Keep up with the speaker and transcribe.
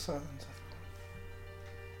Silence.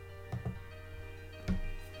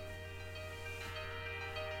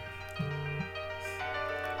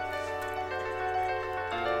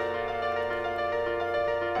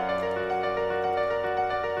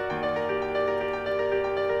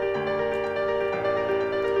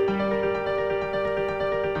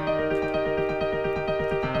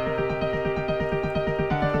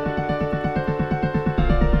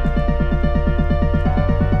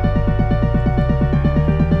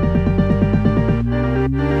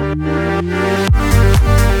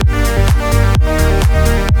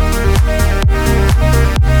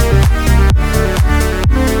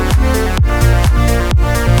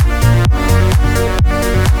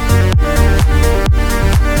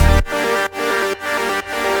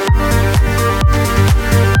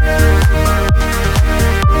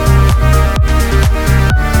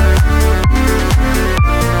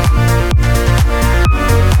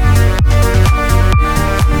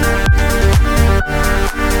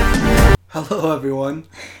 Hello everyone,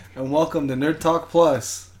 and welcome to Nerd Talk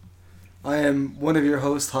Plus. I am one of your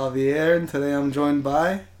hosts, Javier, and today I'm joined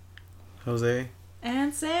by Jose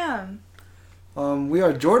and Sam. We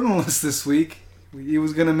are Jordanless this week. He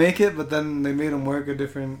was gonna make it, but then they made him work They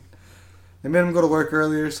made him go to work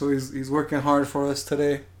earlier, so he's working hard for us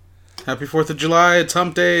today. Happy 4th of July. It's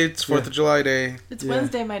hump day. It's 4th of July day. It's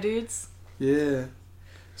Wednesday, my dudes. Yeah.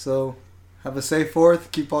 So, have a safe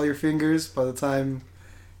 4th. Keep all your fingers. By the time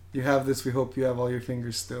you have this, we hope you have all your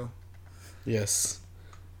fingers still. Yes.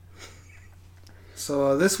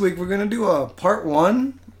 So, this week we're going to do a part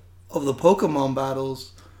 1 of the Pokemon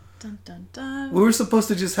battles. Dun dun dun. We were supposed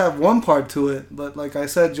to just have one part to it, but like I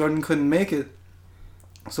said, Jordan couldn't make it.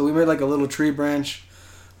 So we made like a little tree branch.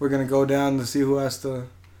 We're going to go down to see who has to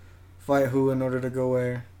fight who in order to go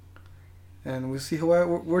where. And we see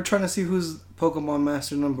we're trying to see who's Pokemon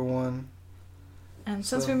Master number 1. And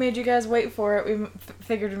since we made you guys wait for it, we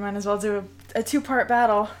figured we might as well do a 2-part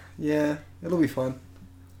battle. Yeah, it'll be fun.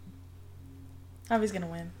 Javi's gonna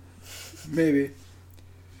win. Maybe.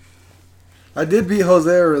 I did beat Jose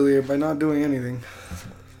earlier by not doing anything.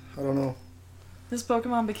 I don't know. This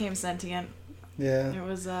Pokemon became sentient. Yeah. It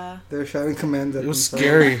was, They're shouting commands at It was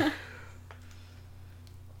themselves. scary.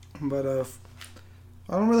 But,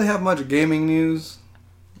 I don't really have much gaming news.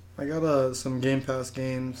 I got, some Game Pass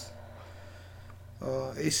games.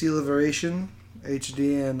 AC Liberation,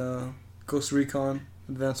 HD, and, Ghost Recon,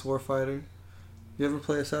 Advanced Warfighter. You ever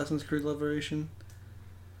play Assassin's Creed Liberation?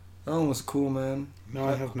 That one was cool, man. No,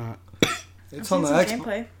 I have not. It's I've on the seen some Xbox.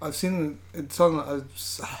 gameplay. I've seen it.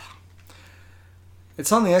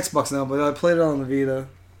 It's on the Xbox now, but I played it on the Vita,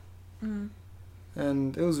 and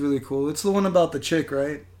it was really cool. It's the one about the chick,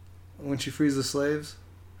 right? When she frees the slaves.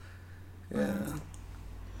 Yeah.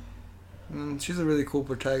 She's a really cool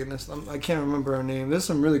protagonist. I can't remember her name. There's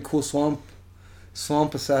some really cool swamp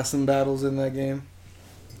assassin battles in that game.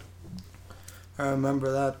 I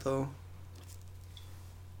remember that though.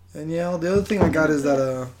 And yeah, the other thing I got is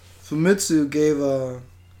that Famitsu gave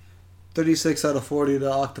 36 out of 40 to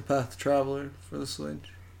Octopath Traveler for the Switch,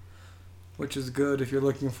 which is good if you're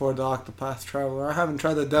looking for the Octopath Traveler. I haven't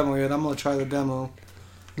tried the demo yet. I'm gonna try the demo.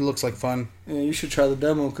 It looks like fun. Yeah, you should try the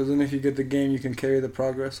demo because then if you get the game, you can carry the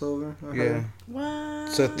progress over. Yeah. What?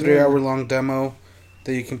 It's a 3-hour-long demo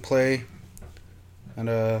that you can play. And,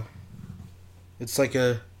 it's like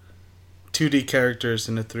a 2D characters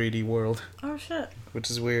in a 3D world, Oh, shit. which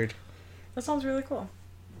is weird. That sounds really cool.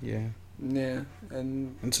 Yeah. Yeah,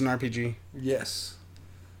 and It's an RPG. yes,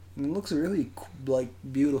 and it looks really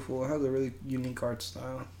beautiful. It has a really unique art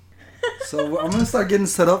style. So I'm gonna start getting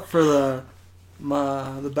set up for the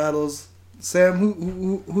battles. Sam,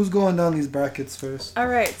 who's going down these brackets first?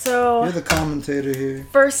 Alright, so You're the commentator here.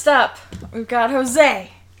 first up, we've got Jose.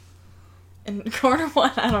 In corner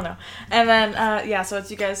 1, I don't know. And then, so it's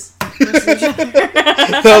you guys versus each other.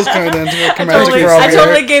 That was kind of anticlimactic for I Javier.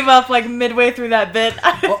 totally gave up midway through that bit.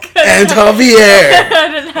 And Javier! I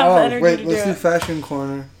didn't have the energy wait, to let's do do it. fashion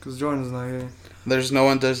corner because Jordan's not here. There's no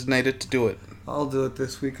one designated to do it. I'll do it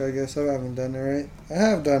this week, I guess. I haven't done it, right? I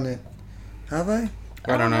have done it. Have I?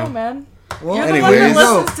 I don't know. Man. Well, You're the the one anyways.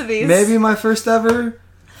 that listens to these. Maybe my first ever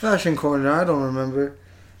fashion corner. I don't remember.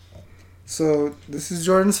 So this is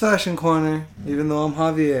Jordan's fashion corner, even though I'm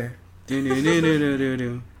Javier.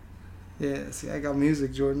 Do-do-do-do-do-do. Yeah, see, I got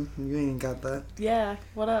music, Jordan. You ain't got that. Yeah,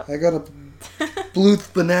 what up? I got a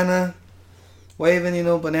Bluetooth banana waving,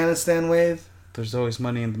 banana stand wave. There's always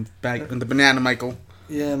money in the bag in the banana, Michael.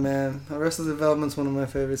 Yeah, man. Arrested Development's one of my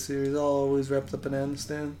favorite series. I'll always rep the banana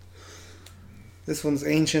stand. This one's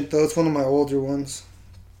ancient, though. It's one of my older ones.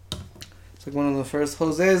 It's like one of the first.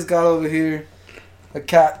 Jose's got over here a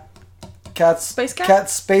cat Space cat?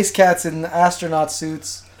 space cats in astronaut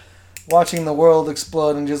suits, watching the world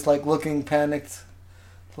explode and just like looking panicked,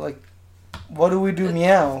 like, what do we do?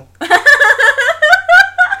 Meow.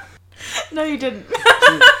 No, you didn't.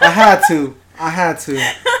 I had to.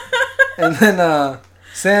 And then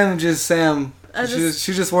Sam.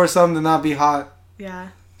 She just wore something to not be hot. Yeah.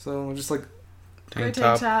 So we're just like, Tank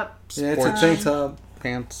top. yeah, it's a tank top.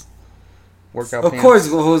 Pants. Workout Of pants. course,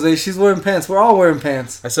 Jose. She's wearing pants. We're all wearing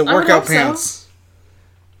pants. I said I would workout hope so. pants.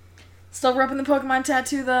 Still repping the Pokemon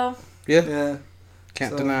tattoo though. Yeah. Yeah.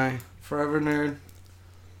 Can't So- deny. Forever nerd.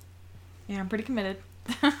 Yeah, I'm pretty committed.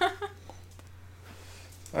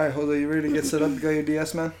 Alright, Jose, you ready to get set up? You got your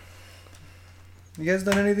DS, man? You guys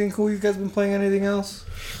done anything cool? You guys been playing anything else?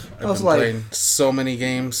 I've was been like- playing so many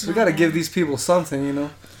games. We gotta give these people something, you know?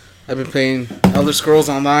 I've been playing Elder Scrolls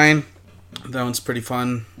Online. That one's pretty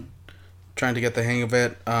fun. Trying to get the hang of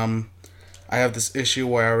it. I have this issue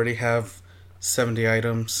where I already have 70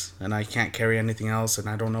 items and I can't carry anything else and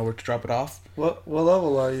I don't know where to drop it off. What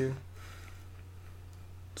level are you?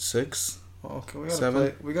 6. Oh, okay,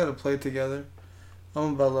 7. we gotta play together.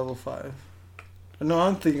 I'm about level 5. No,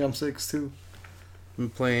 I'm thinking I'm 6 too. I'm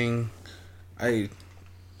playing. I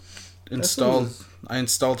That's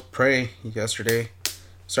installed Prey yesterday.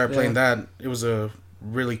 Started playing that. It was a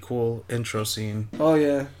really cool intro scene. Oh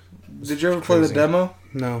yeah. Did you ever play the Crazy. demo?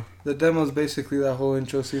 No. The demo is basically that whole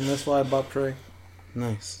intro scene. That's why I bought Prey.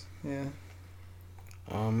 Nice. Yeah.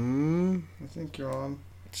 I I think you're on.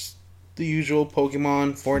 It's the usual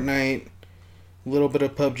Pokemon, Fortnite, a little bit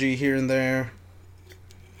of PUBG here and there.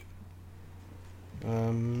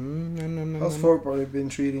 How's Fortnite been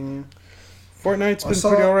treating you? Fortnite's I been saw-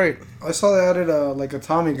 pretty alright. I saw they added like a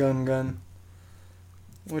Tommy gun,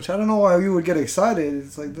 which I don't know why you would get excited.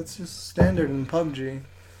 It's like that's just standard in PUBG.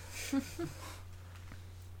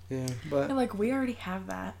 Yeah. But Like we already have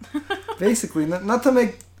that. basically, not to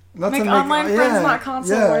make Make online friends, not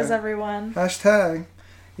console wars, everyone. Hashtag,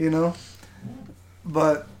 you know.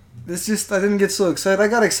 But it's just I didn't get so excited. I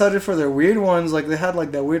got excited for their weird ones. Like they had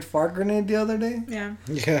like that weird fart grenade the other day. Yeah.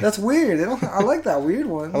 Yeah. That's weird. I like that weird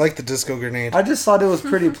one. I like the disco grenade. I just thought it was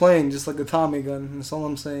pretty plain, just like a Tommy gun. That's all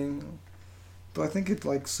I'm saying. But I think it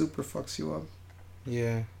like super fucks you up.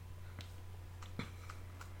 Yeah.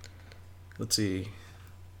 Let's see.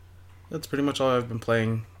 That's pretty much all I've been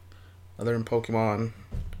playing, other than Pokemon.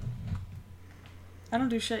 I don't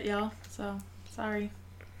do shit, y'all. So sorry.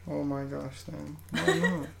 Oh my gosh, then why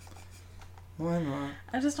not? Why not?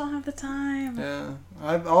 I just don't have the time. Yeah,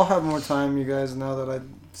 I'll have more time, you guys, now that I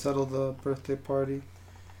settled the birthday party.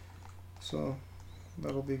 So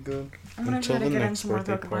that'll be good. I'm gonna Until try to the get in next some more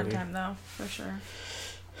birthday Pokemon party. time though, for sure.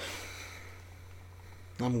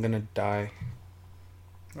 I'm gonna die.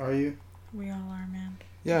 Are you? We all are, man.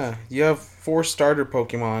 Yeah, you have 4 starter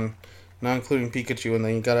Pokemon, not including Pikachu, and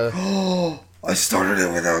then you gotta, Oh, I started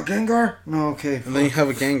it without Gengar. No, okay. and then you have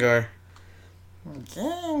a Gengar.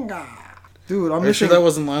 Gengar. Dude, I'm Are you sure missing. that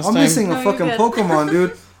wasn't last I'm time? missing No, a you're fucking good. Pokemon,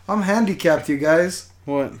 dude. I'm handicapped, you guys.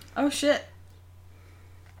 What? Oh shit.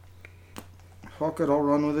 Fuck it, I'll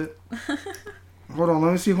run with it. Hold on,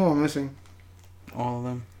 let me see who I'm missing. All of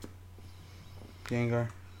them. Gengar.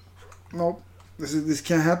 Nope. This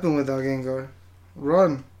can't happen without Gengar.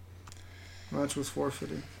 Run. Match was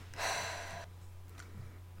forfeited.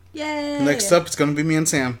 Yay. Next up, it's gonna be me and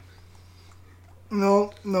Sam.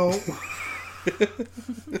 No. I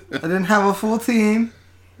didn't have a full team.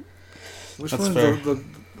 Which That's one's fair. the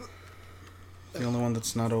The only one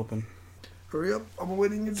that's not open. Hurry up, I'm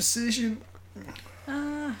awaiting your decision.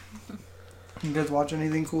 Ah. You guys watch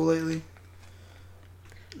anything cool lately?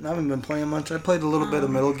 I haven't been playing much. I played a little bit of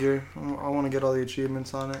Metal Gear. I want to get all the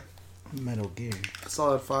achievements on it. Metal Gear.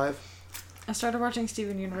 Solid 5. I started watching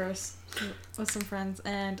Steven Universe with some friends,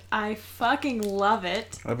 and I fucking love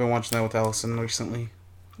it. I've been watching that with Allison recently.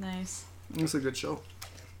 Nice. It's a good show.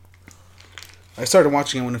 I started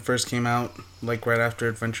watching it when it first came out, like right after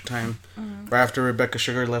Adventure Time. Right after Rebecca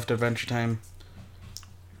Sugar left Adventure Time.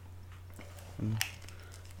 And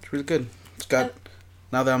it's really good. It's got,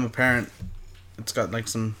 now that I'm a parent, it's got like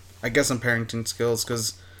some, I guess some parenting skills,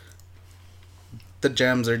 because the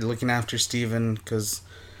gems are looking after Steven, because,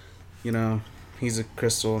 you know, he's a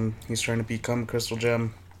crystal and he's trying to become a crystal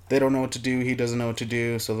gem. They don't know what to do, he doesn't know what to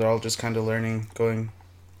do, so they're all just kind of learning, going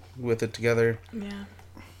with it together. Yeah.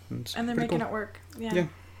 It's And they're pretty making cool. it work. Yeah. Yeah.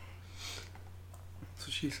 That's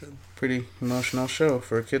what she said. Pretty emotional show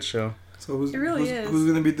for a kid's show. So who's It really is. who's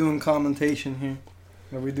gonna be doing commentation here?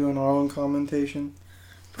 Are we doing our own commentation?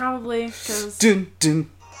 Probably, because Dun, dun.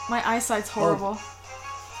 my eyesight's horrible.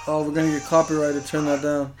 Oh, we're gonna get copyrighted. Turn that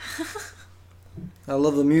down. I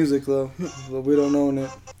love the music though, but we don't own it.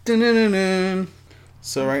 Dun-dun-dun-dun.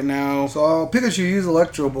 So right now, So Pikachu used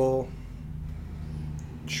Electro Ball.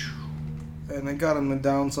 And I got him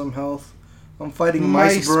down some health. I'm fighting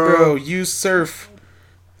Mice Bro, use Surf.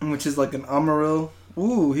 which is like an Amarillo.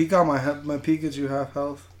 Ooh, he got my Pikachu half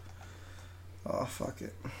health. Oh, fuck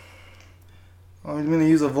it. I'm going to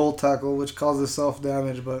use a Volt Tackle, which causes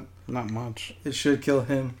self-damage, but Not much. it should kill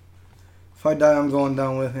him. If I die, I'm going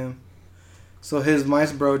down with him. So his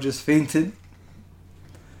Mice Bro just fainted.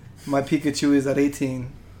 My Pikachu is at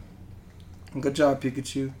 18. Good job,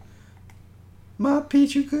 Pikachu. My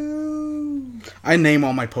Pikachu. I name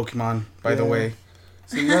all my Pokemon, by the Yeah. way.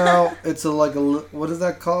 So now it's what is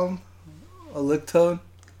that called? A Lictoad?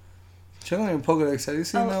 Check on your Pokedex. Have you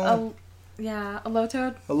seen that one? Yeah, a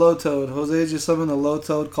Lotad. A Lotad. Jose just summoned a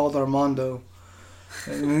Lotad called Armando.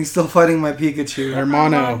 And he's still fighting my Pikachu.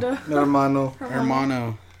 Hermano. Hermano.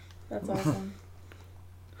 Hermano. That's awesome.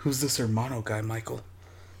 Who's this Hermano guy, Michael?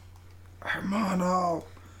 Hermano.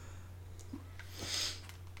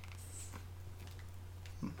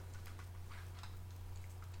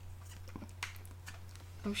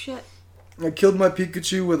 Oh shit. I killed my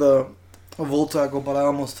Pikachu with a Volt Tackle, but I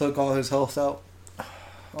almost took all his health out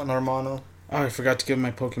on Hermano. Oh, I forgot to give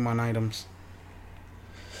my Pokemon items.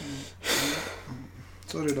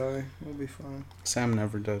 So did I. We'll be fine. Sam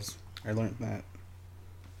never does. I learned that.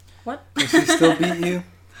 What? Does he still beat you?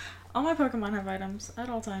 All my Pokemon have items at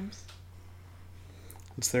all times.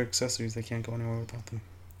 It's their accessories. They can't go anywhere without them.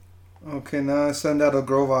 Okay, now I send out a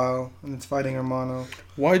Grovyle, and it's fighting Hermano.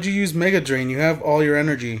 Why'd you use Mega Drain? You have all your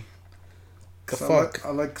energy. The 'Cause fuck? I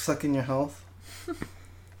like sucking your health.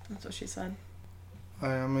 That's what she said.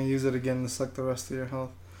 I'm gonna use it again to suck the rest of your health.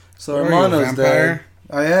 So What are you, a Hermano's dead. vampire?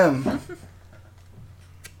 I am.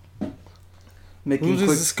 Making Who does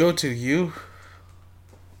quick. this go to? You?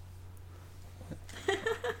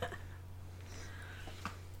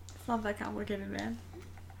 It's not that complicated, man.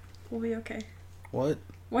 We'll be okay. What?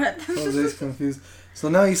 What? Jose's confused. So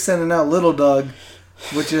now he's sending out Little Doug,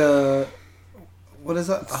 which what is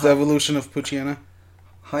that? It's the evolution of Poochyena.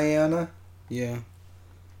 Hyena. Yeah.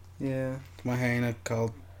 Yeah. My hyena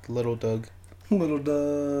called Little Doug. Little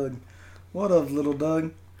Doug. What up, Little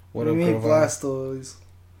Doug? What you up, mean Grovyle? Blastoise?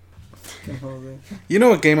 Fucking Jose. You know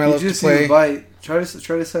what game I You love to just play? use bite. Try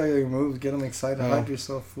to say your moves. Get them excited. Oh. Hype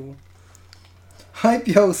yourself, fool. Hype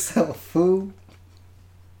yourself, fool.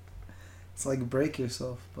 It's like break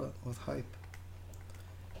yourself, but with hype.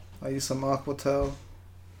 I use some Aqua Tail.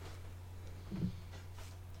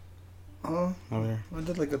 Oh, Over here. I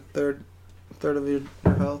did like a third of your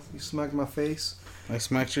health. You smacked my face. I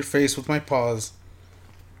smacked your face with my paws.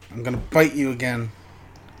 I'm gonna bite you again.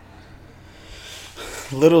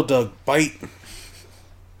 Little Doug, bite.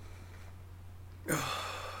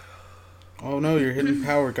 Oh no, your hidden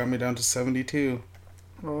power got me down to 72.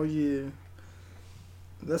 Oh yeah.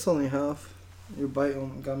 That's only half. Your bite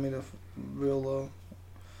got me to real low.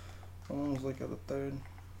 I was like at a third.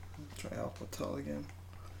 Try Aqua Tail again.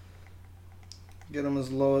 Get him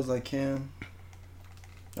as low as I can.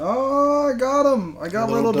 Oh, I got him! I got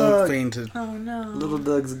Little Doug. fainted. Oh no. Little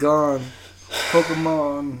Doug's gone.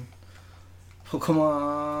 Pokemon.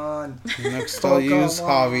 Next I'll use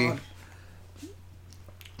Javi.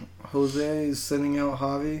 Jose is sending out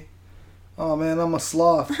Javi. Oh man, I'm a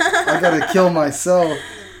sloth. I gotta kill myself.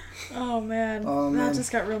 Oh man. Oh, man. That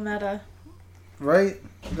just got real meta. Right?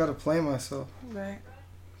 I gotta play myself. Right.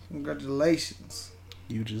 Congratulations.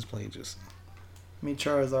 You just played just. Me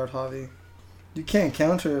Charizard Javi. You can't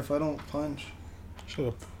counter if I don't punch. Shut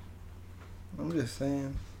up. I'm just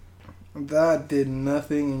saying. That did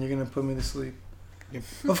nothing and you're gonna put me to sleep. Yep.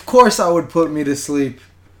 Of course I would put me to sleep.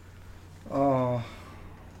 Oh.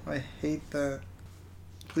 I hate that.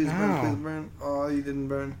 Please burn, Ow. please burn. Oh, you didn't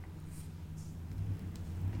burn.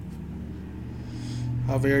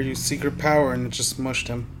 Javier used secret power and it just mushed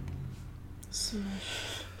him.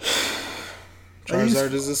 Smash.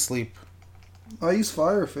 Charizard is asleep. I use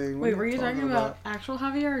Fire Fang. What Wait, are were you talking about actual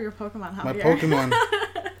Javier or your Pokemon Javier? My Pokemon.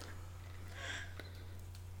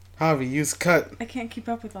 Javi, use cut. I can't keep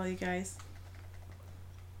up with all you guys.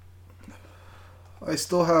 I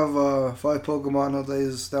still have 5 Pokemon.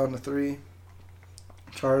 Jose's down to 3.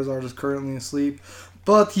 Charizard is currently asleep.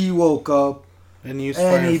 But he woke up And use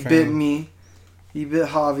and Fire he Fan. bit me. He bit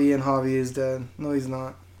Javi and Javi is dead. No, he's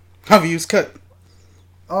not. Javi, use cut.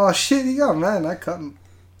 Oh shit, he got mad. I cut him.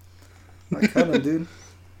 Dude.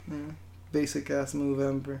 Yeah. Basic ass move,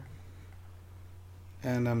 Ember.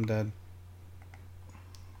 And I'm dead.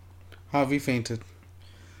 Javi fainted.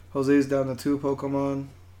 Jose's down to 2 Pokemon.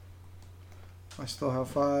 I still have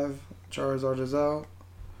 5. Charizard is out.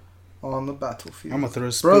 on the battlefield. I'm gonna throw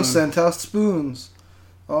a spoon. Bro sent out spoons.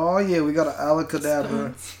 Oh yeah, we got an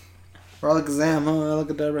Alakadabra. Or Alakazam, huh?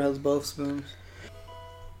 Alakadabra has both spoons.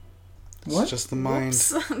 What? It's just the mind.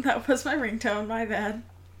 Whoops. That was my ringtone. My bad.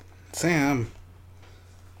 Sam.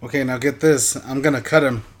 Okay, now get this. I'm gonna cut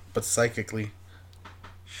him, but psychically.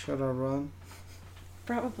 Should I run?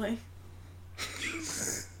 Probably.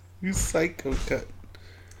 You psycho cut.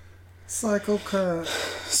 Psycho cut.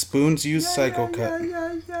 Spoons use psycho cut.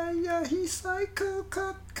 Yeah. He psycho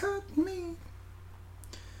cut me.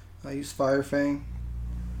 I use Fire Fang.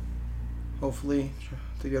 Hopefully,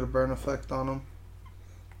 to get a burn effect on him.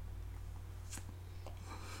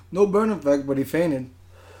 No burn effect, but he fainted.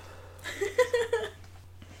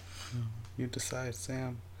 You decide,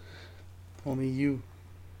 Sam. Only you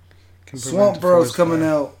can prevent Swamp a Bro's forest coming fire.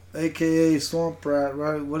 out, aka Swamp Rat,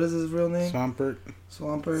 right? What is his real name? Swampert.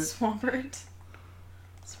 Swampert? Swampert.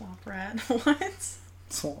 Swamp rat. What?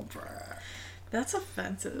 Swamp Rat. That's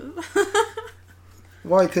offensive.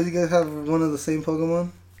 Why? Because you guys have one of the same Pokemon?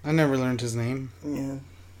 I never learned his name. Yeah.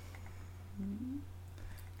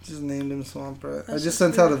 Just named him Swamp Rat. I That's just just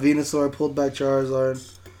sent out a weird. Venusaur, I pulled back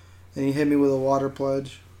Charizard, and he hit me with a Water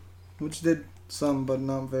Pledge, which did some, but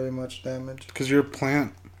not very much damage. Because you're a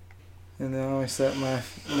plant. And then I set my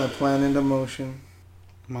plan into motion,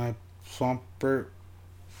 My Swampert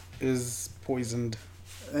is poisoned.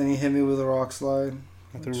 and he hit me with a Rock Slide.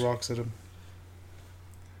 I threw rocks at him.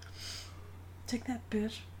 Take that,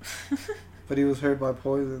 bitch. But he was hurt by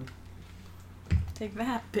poison. Take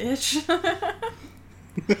that, bitch.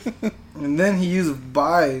 And then he used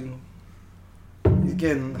Bide. He's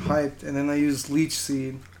getting hyped, and then I used Leech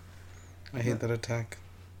Seed. I hate that attack.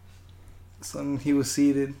 So he was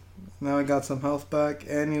seeded. Now I got some health back,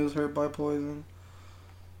 and he was hurt by poison.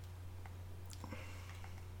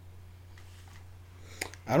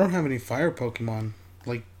 I don't have any fire Pokemon,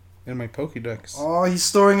 like, in my Pokédex. Oh, he's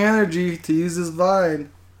storing energy to use his Vine.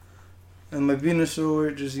 And my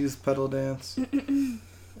Venusaur just used Petal Dance.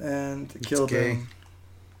 And killed gay. him.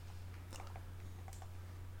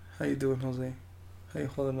 How you doing, Jose? How you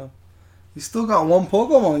holding up? You still got one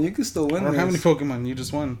Pokemon. You can still I win don't this. have any Pokemon, you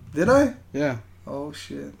just won. Did I? Yeah. Oh,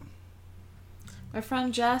 shit. My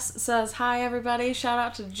friend Jess says, hi, everybody. Shout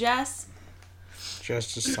out to Jess.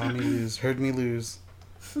 Just saw me lose. Heard me lose.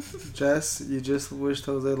 Jess, you just wished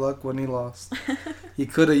Jose luck when he lost. He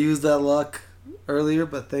could have used that luck earlier,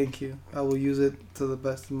 but thank you. I will use it to the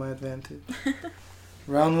best of my advantage.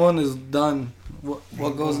 Round 1 is done.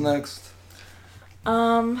 What goes next?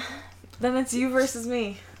 Then it's you versus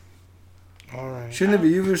me. Alright. Shouldn't it be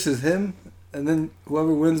you versus him? And then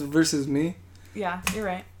whoever wins versus me? Yeah, you're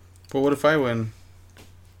right. But what if I win?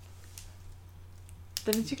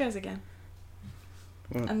 Then it's you guys again.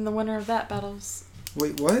 What? And the winner of that battles.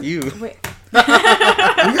 Wait, what? You. Wait. We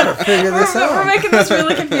gotta figure this We're out. making this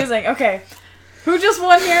really confusing. Okay. Who just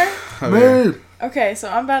won here? Okay. Me! Okay, so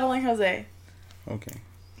I'm battling Jose. Okay.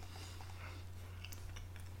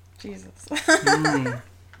 Jesus.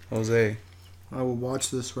 Jose. I will watch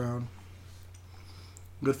this round.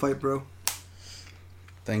 Good fight, bro.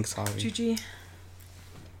 Thanks, Javi. GG.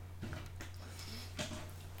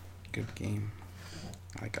 Good game.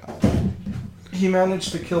 I got He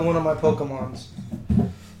managed to kill one of my Pokemons.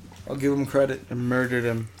 I'll give him credit. I murdered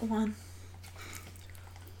him. 1.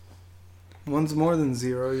 One's more than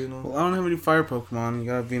 0, you know. Well, I don't have any fire Pokemon. You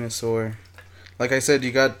got a Venusaur. Like I said,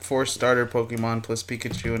 you got 4 starter Pokemon plus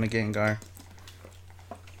Pikachu and a Gengar.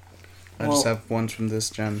 I just Well- have ones from this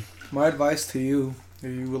gen. My advice to you, if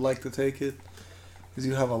you would like to take it, is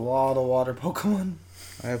you have a lot of water Pokemon.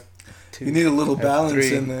 I have 2. You need a little I have balance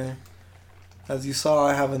 3. in there. As you saw,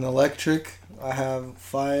 I have an electric, I have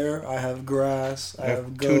fire, I have grass, I have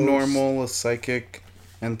 2 ghost. normal, a psychic,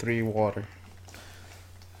 and 3 water.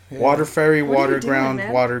 Yeah. Water fairy, What are water you doing, ground,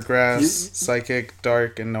 man? water grass, You- psychic,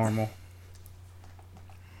 dark, and normal.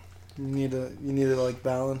 You need to like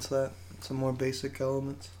balance that. Some more basic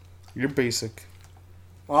elements. You're basic.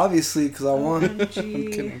 Obviously, because I won. I'm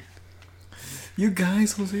OMG. kidding. You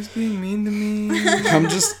guys, Jose's being mean to me. I'm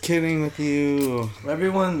just kidding with you.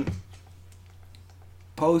 Everyone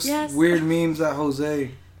post Yes. weird memes at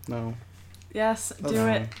Jose. No, Yes, do No.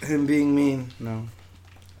 it. Him being mean. no,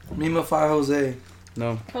 Memeify Jose.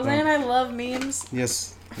 no. Jose no. and I love memes.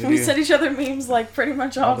 Yes, We do. send each other memes like pretty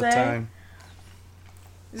much all the day. time.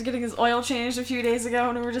 He's getting his oil changed a few days ago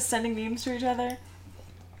and we were just sending memes to each other.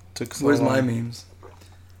 Took so Where's long. my memes?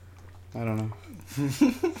 I don't know.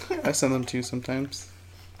 I send them to you sometimes.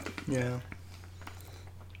 Yeah,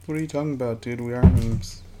 What are you talking about, dude? We are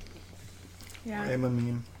memes. Yeah. I'm a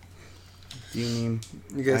meme. You meme.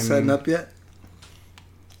 You guys I setting meme. up yet?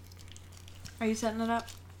 Are you setting it up?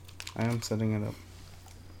 I am setting it up.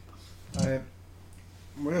 Alright.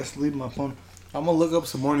 We're gonna leave my phone. I'm gonna look up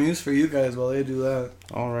some more news for you guys while they do that.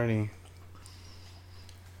 Alrighty.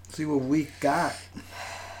 See what we got.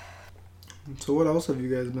 So what else have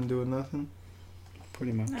you guys been doing? Nothing?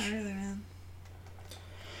 Pretty much. Not really, man.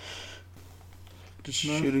 Just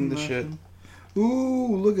Nothing, shooting the shit. nothing.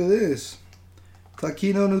 Ooh, look at this.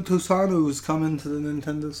 Takino no Tosanu is coming to the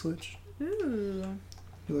Nintendo Switch. Ooh.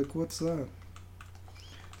 You're like, what's that?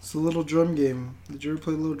 It's a little drum game. Did you ever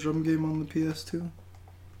play a little drum game on the PS2?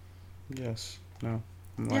 Yes. No.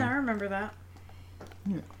 I'm Yeah, lying. I remember that.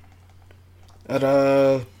 At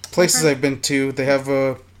places Okay. I've been to, they have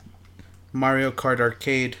a Mario Kart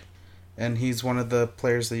arcade, and he's one of the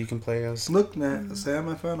players that you can play as. Look, Nat, Sam,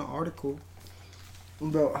 I found an article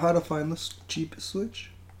about how to find the cheapest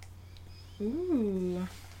Switch. Ooh.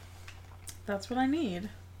 That's what I need.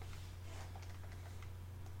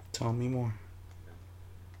 Tell me more.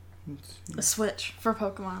 Let's see. A Switch for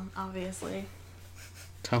Pokemon, obviously.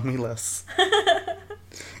 Tell me less.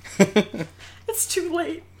 It's too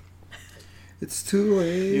late. It's too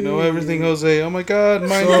late. You know everything, Jose. Oh my god,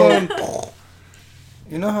 mind So- blown.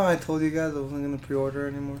 You know how I told you guys I wasn't gonna pre-order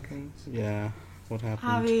any more things? Yeah. What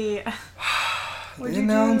happened? Javi. What'd you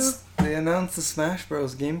They announced the Smash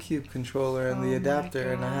Bros. GameCube controller and Oh the my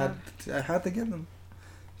adapter, and I God. had to get them.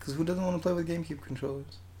 Because who doesn't want to play with GameCube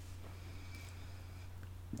controllers?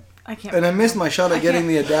 I can't. And I missed my shot I at getting can't-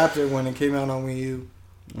 the adapter when it came out on Wii U.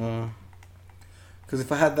 Uh, Because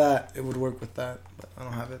if I had that, it would work with that. But I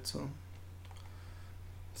don't have it, so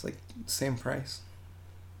it's like the same price.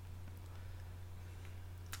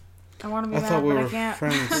 I want to be I mad, thought we but were I can't.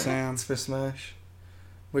 friends, Sam. It's for Smash,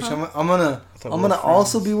 which Huh? I'm gonna I thought I'm we were gonna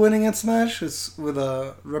also friends. be winning at Smash. It's with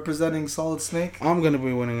representing Solid Snake. I'm gonna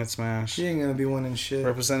be winning at Smash. She ain't gonna be winning shit.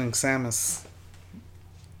 Representing Samus.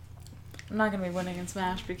 I'm not gonna be winning in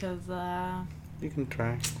Smash because. You can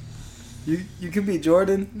try. You could be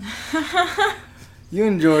Jordan. You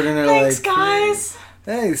and Jordan are Thanks, like, guys.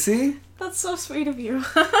 hey, see, That's so sweet of you.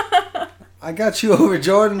 I got you over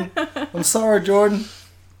Jordan. I'm sorry, Jordan.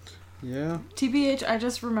 Yeah. TBH, I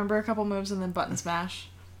just remember a couple moves and then button smash.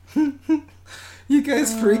 You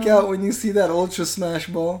guys freak out when you see that Ultra Smash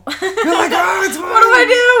Ball. You're like, oh, it's mine. What do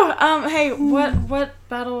I do? Hey, what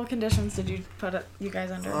battle conditions did you put you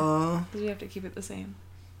guys under? Did you have to keep it the same?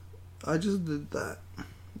 I just did that.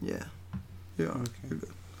 Yeah. Yeah. Okay. You're good.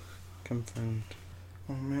 Confirmed.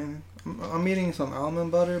 Oh man, I'm eating some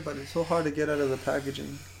almond butter, but it's so hard to get out of the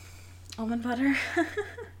packaging Almond butter.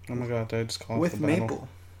 Oh my god, I just called with the battle. maple.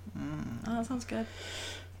 Mm. Oh, that sounds good.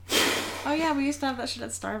 Oh yeah, we used to have that shit at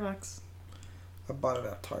Starbucks. I bought it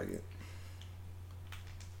at Target.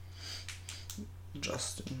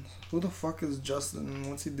 Justin. Who the fuck is Justin?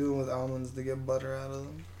 What's he doing with almonds to get butter out of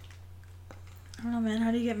them? I don't know, man.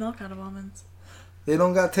 How do you get milk out of almonds? They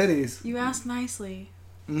don't got titties. You asked nicely.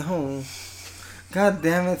 No. God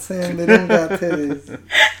damn it, Sam. They don't got titties.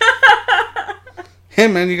 Hey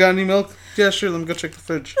man, you got any milk? Yeah, sure, let me go check the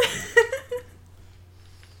fridge.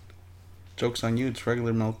 Joke's on you, it's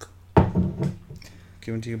regular milk.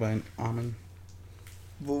 Given to you by an almond.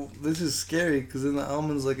 Well, this is scary because then the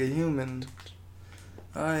almond's like a human.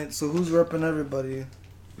 Alright, so who's repping everybody?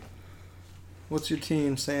 What's your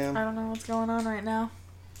team, Sam? I don't know what's going on right now.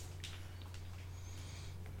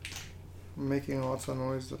 I'm making lots of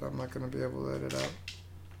noise that I'm not going to be able to edit out.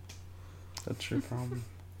 That's your problem.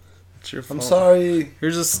 It's your fault. I'm sorry.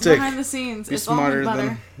 Here's a stick. Behind the scenes, Be it's smarter almond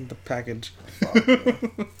butter. than the package.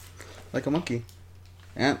 Like a monkey.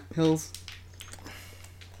 Ant hills.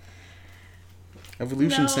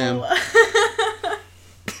 Evolution, No. Sam.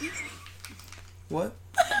 What?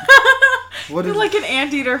 What You're is like an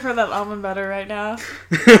anteater for that almond butter right now.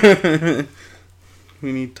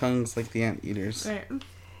 We need tongues like the anteaters. Right.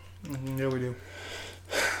 Yeah, we do.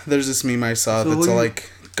 There's this meme I saw So that's who all you-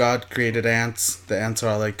 like God created ants. The ants are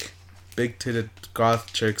all like big titted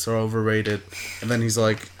goth chicks are overrated. And then he's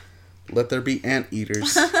like, let there be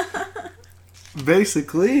anteaters.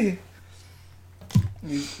 Basically,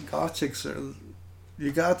 you goth chicks are.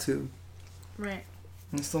 You got to. Right.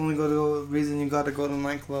 It's the only reason you got to go to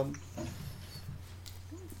nightclub.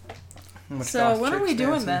 How much So goth when are we chicks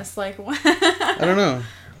doing dancing. this? Like, what? I don't know.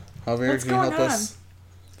 Javier, What's can you help going us?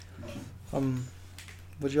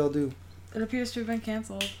 What'd y'all do? It appears to have been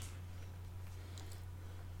canceled.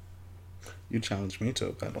 You challenged me to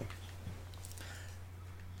a battle.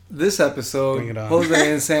 This episode, Bring it on.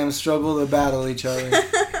 Jose and Sam struggle to battle each other.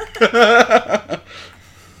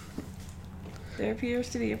 There appears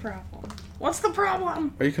to be a problem. What's the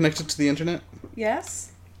problem? Are you connected to the internet?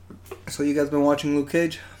 Yes? So you guys been watching Luke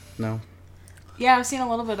Cage? No. Yeah, I've seen a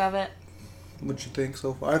little bit of it. what you think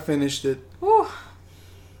so far. I finished it. Whew.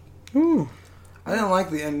 Ooh. I didn't like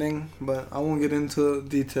the ending, but I won't get into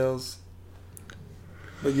details.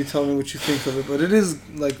 But you tell me what you think of it. But it is,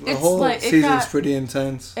 like, the It's whole like- it season's got- pretty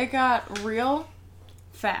intense. It got real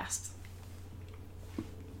fast.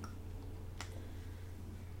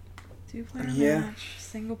 Two-player Yeah. match,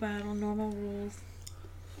 single battle, normal rules.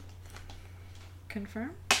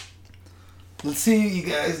 Confirm? Let's see you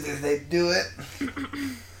guys if they do it.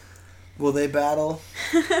 Will they battle?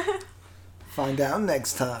 Find out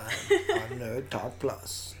next time on Nerd Talk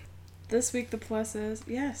Plus. This week the plus is,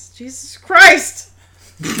 yes, Jesus Christ!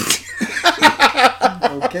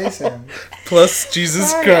 Okay, Sam. Plus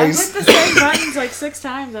Jesus Sorry, Christ. I hit the same buttons like 6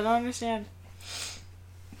 times. I don't understand.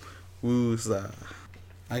 Wooza.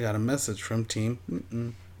 I got a message from Team.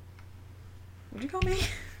 What'd you call me?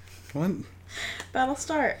 What? Battle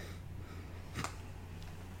start.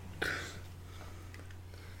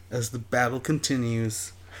 As the battle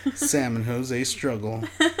continues, Sam and Jose struggle.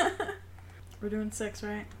 We're doing 6,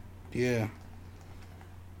 right? Yeah.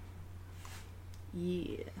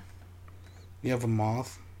 Yeah. You have a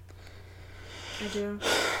moth. I do.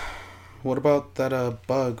 What about that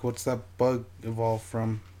bug? What's that bug evolved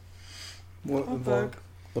from? What What bug? bug?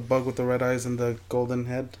 The bug with the red eyes and the golden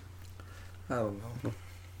head? I don't know.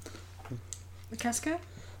 The Casca?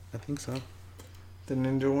 I think so. The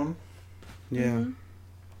ninja one? Yeah. Mhm.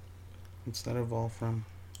 What's that evolved from?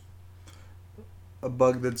 A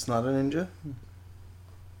bug that's not a ninja?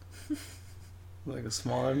 Like a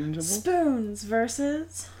smaller ninja bug? Spoons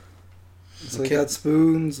versus. So you got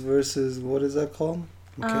spoons versus, what is that called?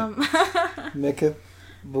 Okay. Mecha?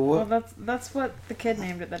 But Well, what? that's what the kid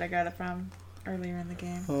named it that I got it from earlier in the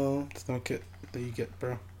game. Oh, It's no kit that you get,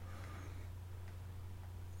 bro.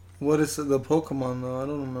 what is the Pokemon though? I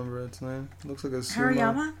don't remember its name. Looks like a sumo.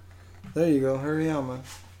 Hariyama? There you go, Hariyama.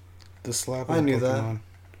 The slap. I knew that. Pokemon.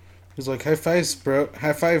 He's like, high fives, bro.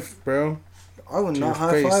 High five, bro. I would To not your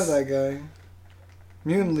high five face. that guy.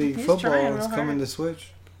 Mutant League He's football trying is real coming hard. to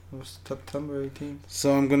Switch. It was September 18th.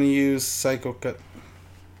 So I'm gonna use Psycho Cut.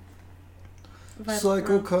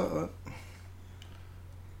 Psycho Cut.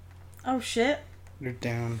 Oh shit. You're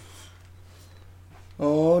down.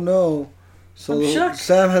 Oh no. So I'm shook.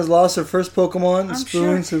 Sam has lost her first Pokemon. I'm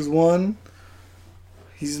Spoons has won.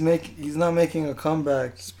 He's not making a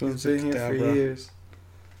comeback. Spoons He's been here for Kadabra. years.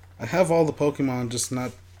 I have all the Pokemon, just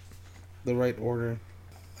not the right order.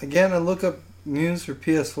 Again, I look up news for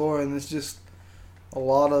PS4 and there's just a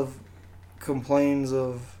lot of complaints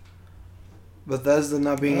of Bethesda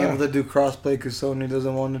not being able to do crossplay because Sony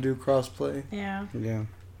doesn't want to do crossplay. Yeah. Yeah.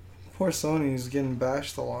 Poor Sony is getting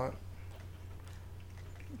bashed a lot.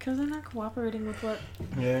 Because they're not cooperating with what.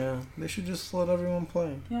 Yeah, they should just let everyone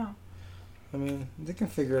play. Yeah. I mean, they can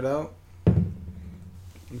figure it out.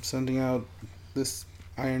 I'm sending out this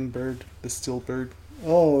Iron Bird, this Steel Bird.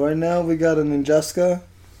 Oh, right now we got a Ninjaska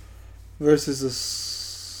versus a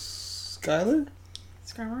Skylar?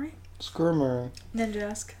 Skirmery? Skirmer.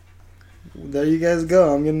 Ninja-esque. There you guys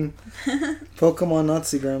go. I'm getting Pokemon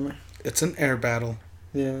Nazi grammar. It's an air battle.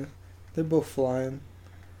 Yeah, they're both flying.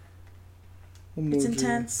 It's Emoji.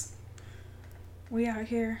 intense. We out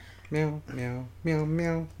here. Meow, meow, meow,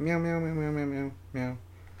 meow, meow, meow, meow, meow, meow, meow, meow.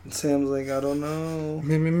 Sam's like, I don't know.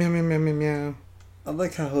 Meow, meow, meow, meow, meow, meow, meow. I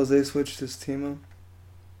like how Jose switched his team up.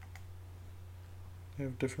 I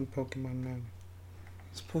have different Pokemon now.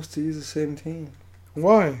 Supposed to use the same team.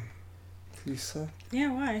 Why? You suck.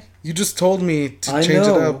 Yeah, why? You just told me to I change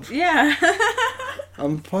know. it up. Yeah.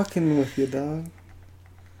 I'm fucking with you, dog.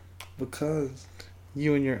 Because.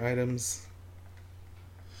 You and your items.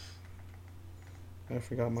 I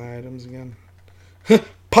forgot my items again.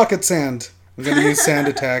 Pocket Sand. I'm gonna use Sand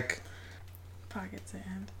Attack. Pocket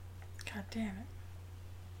sand. God damn it.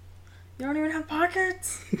 You don't even have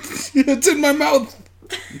pockets? It's in my mouth.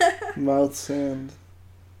 Mouth sand.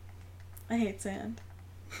 I hate sand.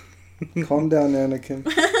 Calm down, Anakin.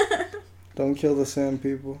 Don't kill the sand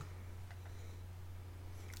people.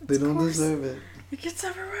 They Of don't course. deserve it. It gets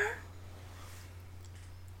everywhere.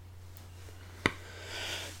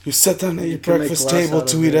 You sat down at You your can make breakfast glass table out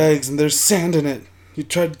to of eat it. eggs and there's sand in it. You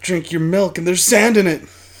try to drink your milk and there's sand in it.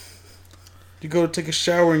 You go to take a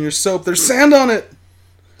shower in your soap, there's sand on it.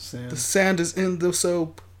 Sand. The sand is in the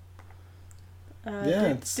soap.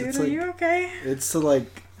 Yeah, Dude, it's are like- you okay? It's to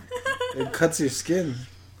like. It cuts your skin.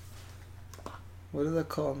 What is that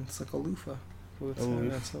called? It's like a loofah. What's that?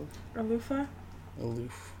 Aloof. That's all. A loofah?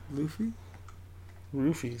 Aloof. Luffy?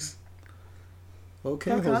 Roofies.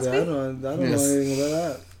 Okay, Bill Jose. Cosby? I don't know Yes. anything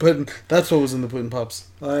about But that's what was in the Puddin' Pops.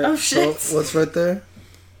 that. Alright, Oh, so shit. what's right there?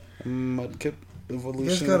 Mudkip. evolution. You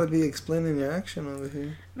guys gotta be explaining your action over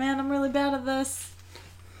here. Man, I'm really bad at this.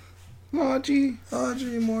 Audrey,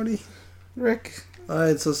 Morty. Rick.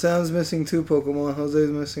 Alright, so Sam's missing 2 Pokemon. Jose's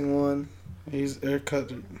missing 1. He's air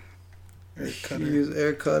cutter. You use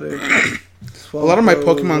Air Cutter. A lot of my Swamp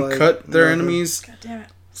Bro, Pokemon like, cut their nothing. enemies, God damn it.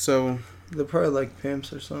 so They're probably like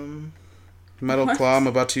pimps or something. Metal What? Claw. I'm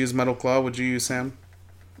about to use Metal Claw. Would you use Sam?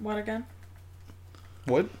 Water gun.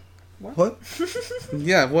 What? What?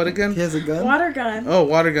 Yeah, what again? He has a gun? Water gun. Oh,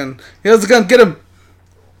 water gun. He has a gun. Get him.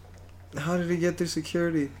 How did he get through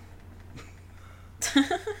security?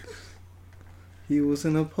 He was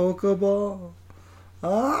in a Pokeball.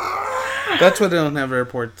 Ah! That's why they don't have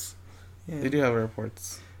airports. Yeah, They do have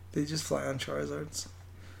airports. they just fly on Charizards.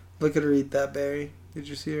 Look at her eat that berry. Did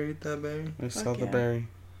you see her eat that berry? I saw Fuck the yeah. berry.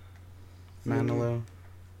 Manalo.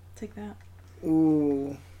 Take that.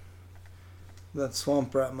 Ooh. That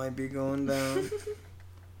Swamp Rat might be going down.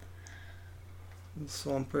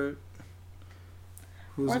 Swampert.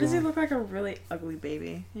 Why does he look like a really ugly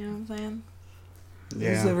baby? You know what I'm saying?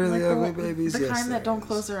 Is it Yeah. really Like ugly the, babies? The Yes, kind that there don't is.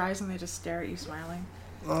 close their eyes and they just stare at you smiling.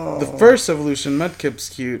 Oh. The first evolution, Mudkip's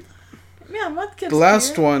cute. Yeah, Mudkip's The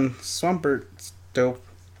last cute. one, Swampert's dope.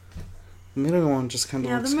 The middle one just kind of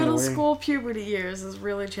Yeah, looks the kind middle of weird. school puberty years is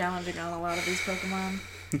really challenging on a lot of these Pokemon.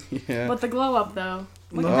 Yeah. But the glow up though.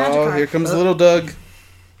 Look at Oh, Magikarp. here comes Little Doug.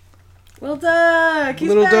 Little Doug, he's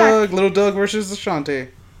Little back. Doug. Little Doug versus Ashante.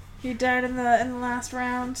 He died in the last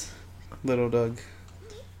round. Little Doug.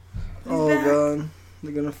 Oh back. god.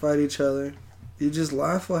 They're gonna fight each other. You just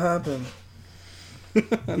laugh, what happened? I You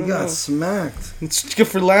don't got know. smacked. It's good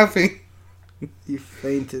for laughing. You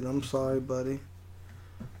fainted. I'm sorry, buddy.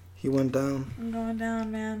 He went down. I'm going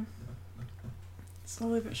down, man.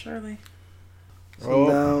 Slowly but surely. So Oh.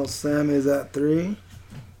 now Sam is at 3.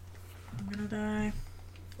 I'm gonna die.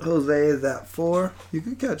 Jose is at 4. You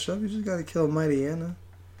could catch up. You just gotta kill Mighty Anna.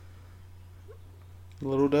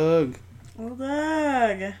 Little Doug. Little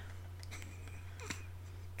Doug.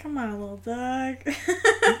 Come on, little Doug.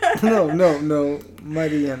 No.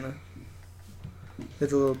 Mighty Anna.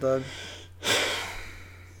 It's a little Doug.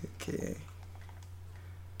 Okay.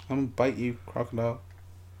 I'm gonna bite you, crocodile.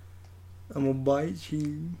 I'm gonna bite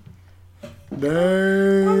you.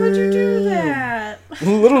 Dang. Why would you do that?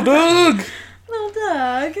 Little Doug! Little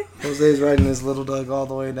Doug. Jose's riding his little Doug all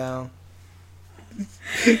the way down.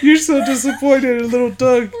 You're so disappointed in Little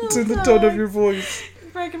Doug. It's in the Little tone of Doug. your voice.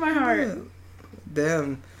 You're breaking my heart. Yeah.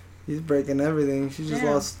 Damn. He's breaking everything. She just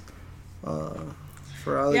Damn. lost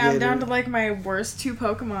for alligator. Yeah, I'm down to like my worst 2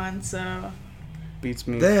 Pokemon, so. Beats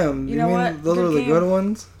me. Damn. You know mean what? those Good are the game. good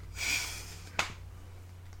ones?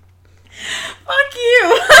 Fuck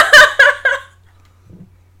you!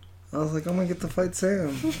 I was like, I'm gonna get to fight Sam.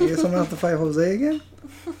 I guess I'm gonna have to fight Jose again?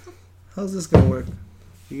 How's this gonna work?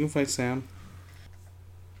 You can fight Sam.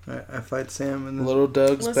 Alright, I fight Sam and then Little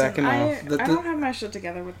Doug's Listen, backing I off. don't have my shit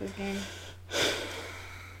together with this game.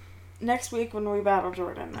 Next week when we battle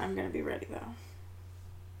Jordan, I'm gonna be ready though.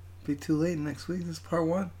 be too late next week. This is part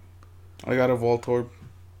 1. I got a Voltorb.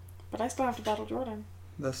 But I still have to battle Jordan.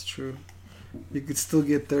 That's true. You could still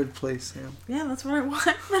get 3rd place, Sam. Yeah, that's what I want.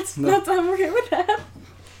 That's No. I'm okay with that.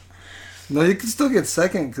 No, you could still get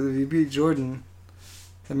 2nd because if you beat Jordan,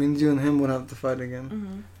 that means you and him would have to fight again.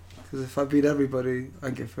 Mm-hmm. Because if I beat everybody,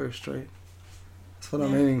 I get 1st, right? That's what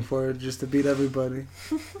I'm Yeah. aiming for, just to beat everybody.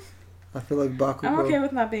 I feel like Bakugo. I'm okay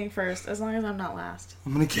with not being first as long as I'm not last.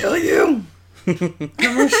 I'm gonna kill you!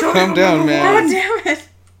 Calm down, God man. damn it!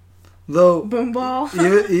 Though, Boom ball.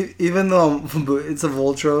 even though it's a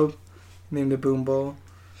Voltrobe named a Boom Ball,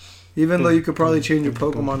 even though you could probably change your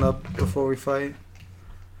Pokemon up before we fight.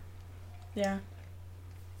 Yeah.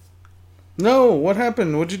 No, what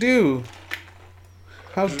happened? What'd you do?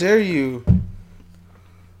 How dare you?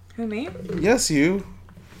 Who, me? Yes, you.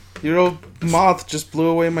 Your old moth just blew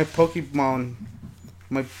away my Pokemon.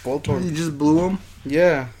 My You Voltorb. just blew him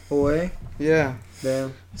Yeah, away? yeah.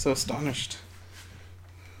 Damn. So astonished.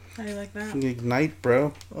 How do you like that? Ignite,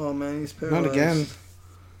 bro. Oh man, he's paralyzed. Not again.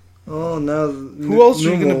 Oh, now... Who else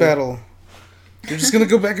are you gonna battle? You're just gonna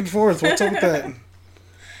go back and forth. What's up with that?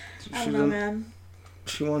 I don't know, man.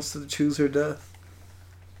 She wants to choose her death.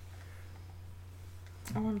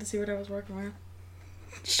 I wanted to see what I was working with.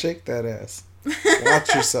 Shake that ass.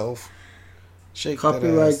 Watch yourself. Shake that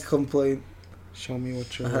Copyright ass. complaint. Show me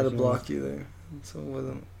what you're I had to working block you there. So it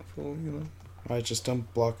wasn't full, you know. with. Alright, just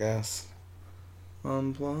don't block ass.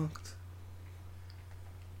 Unblocked.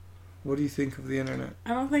 What do you think of the internet? I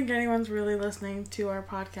don't think anyone's really listening to our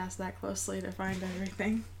podcast that closely to find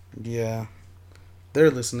everything. Yeah. They're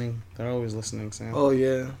listening. They're always listening, Sam. Oh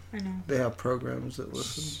yeah, I know. they have programs that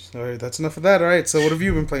listen. Alright, that's enough of that. Alright, so what have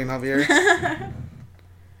you been playing, Javier?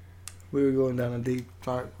 We were going down a deep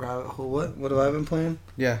dark rabbit hole. What have I been playing?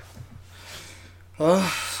 Yeah.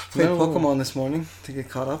 Played No. Pokemon this morning to get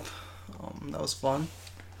caught up. That was fun.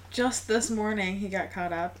 Just this morning, he got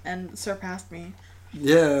caught up and surpassed me.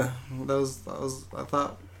 Yeah, that was. I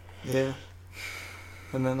thought, yeah.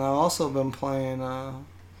 And then I've also been playing,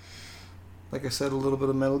 like I said, a little bit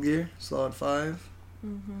of Metal Gear Solid 5.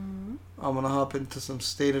 Mm-hmm. I'm gonna hop into some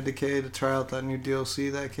State of Decay to try out that new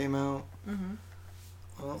DLC that came out.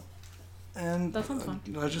 Mm-hmm. And That sounds fun.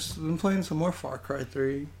 I just been playing some more Far Cry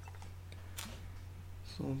 3.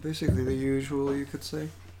 So basically the usual, you could say.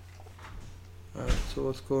 Alright, so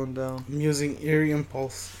what's going down? I'm using Eerie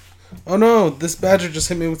Impulse. Oh no, this badger just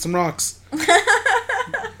hit me with some rocks.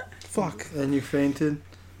 Fuck. And you fainted?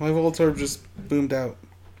 My Voltorb just boomed out.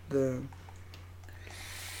 Damn.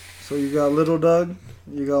 So you got Little Doug,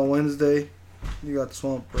 you got Wednesday, you got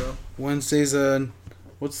Swamp, bro. Wednesday's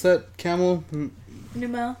what's that camel?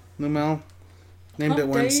 Numel. Numel. Named it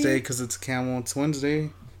Hump Wednesday day. because it's a camel. It's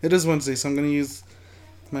Wednesday. It is Wednesday, so I'm gonna use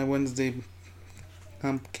my Wednesday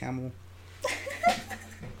hump camel.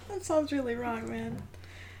 That sounds really wrong, man.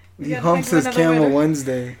 You He gotta humps think his of another camel way to-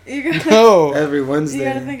 Wednesday. You gotta, No! Every you Wednesday.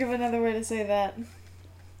 gotta think of another way to say that.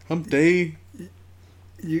 Hump day.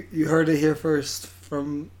 You heard it here first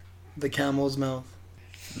from the camel's mouth.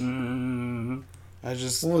 I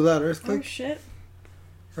just... What was that, Oh earthquake? shit.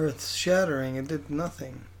 Earth's shattering. It did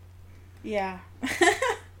nothing. Yeah. I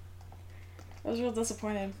was real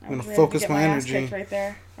disappointed. I I'm was gonna ready focus to get my ass energy. kicked right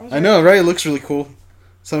there. I know, right? It looks really cool.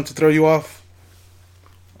 Something to throw you off.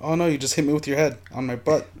 Oh no, you just hit me with your head on my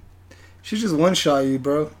butt. She just one-shot you,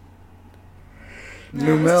 bro. No,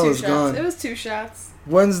 Numel it was is 2 gone. shots. It was 2 shots.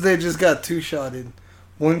 Wednesday just got two-shotted.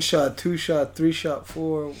 1 shot, 2 shot, 3 shot,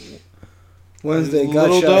 4. Wednesday got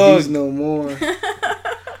Little shot. Doug. He's no more.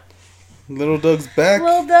 Little Doug's back.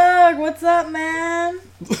 Lil Doug, what's up, man?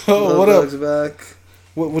 Oh, Little what up? Doug's back.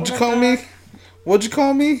 What'd What you up, call me? Doug? What'd you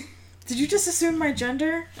call me? Did you just assume my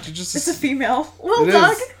gender? Did you just... It's a female. Lil It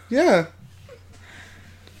Doug? is. Yeah.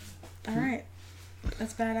 Alright.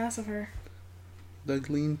 That's badass of her. Doug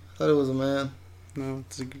Lean. Thought it was a man. No,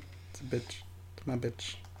 it's a bitch. It's my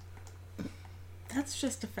bitch. That's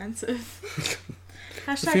just offensive.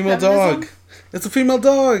 It's a Hashtag female feminism. dog. It's a female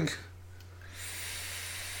dog.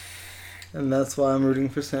 And that's why I'm rooting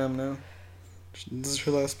for Sam now. This is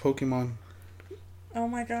her last Pokemon. Oh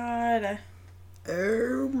my god.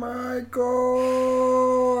 Oh my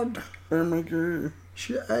god. Oh my god.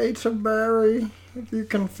 She ate a berry. If you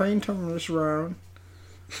can faint them this round.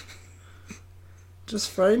 Just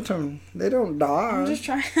faint them. They don't die. I'm just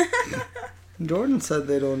trying. Jordan said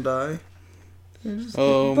they don't die. They just-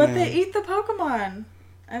 Oh But man. they eat the Pokemon.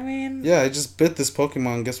 I mean, Yeah, I just bit this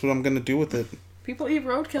Pokemon. Guess what I'm gonna do with it? people eat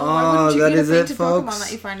roadkill. Oh, Why wouldn't you that eat a is it, fainted Pokemon folks.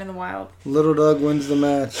 that you find in the wild? Little Doug wins the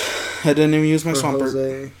match I didn't even use my for Swampert.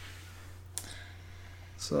 Jose.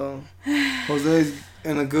 So, Jose's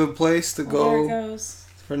in a good place to Well, there it go goes.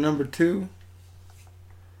 for number 2.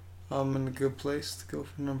 I'm in a good place to go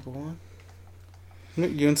for number 1.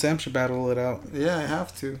 You and Sam should battle it out. Yeah, I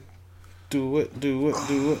have to. Do it, do it,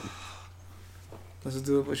 do it. Let's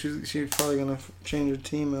do it. But she's probably gonna change her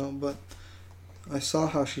team out. But I saw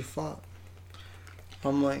how she fought.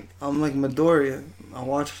 I'm like Midoriya. I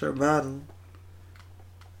watched her battle,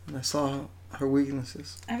 and I saw her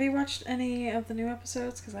weaknesses. Have you watched any of the new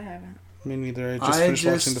episodes? Because I haven't. Me neither. I just I finished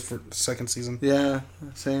watching just- the second season. Yeah,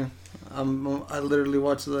 same. I literally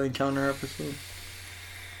watched the Encounter episode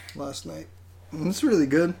last night. And it's really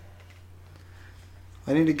good.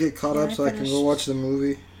 I need to get caught Yeah, up I so I can go finished- watch the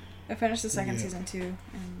movie. I finished the second Yeah. season too,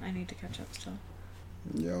 and I need to catch up still.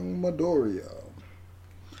 Young Midoriya.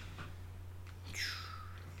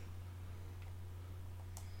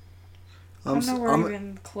 I'm nowhere I'm,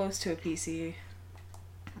 even close to a PC.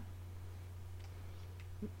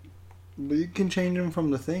 but you can change them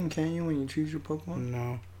from the thing, can't you, when you choose your Pokemon?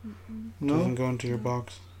 No, No? doesn't go into your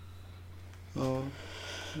box. Oh.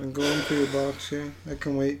 Then go into your box here. I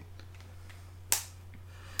can wait.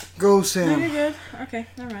 Go, No, Sam. you're good. Okay,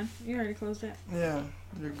 never mind. You already closed it. Yeah,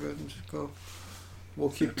 you're good. Just go. We'll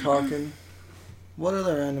keep talking. What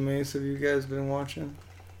other animes have you guys been watching?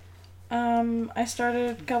 I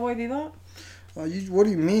started Cowboy Bebop. What do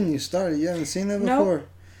you mean you started? You haven't seen that Nope. before?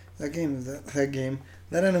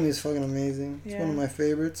 That anime is fucking amazing. It's one of Yeah. my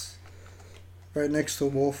favorites. Right next to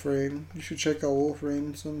Wolf Rain. You should check out Wolf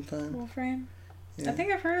Rain sometime. Wolfrain. Yeah. I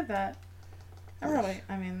think I've heard of that.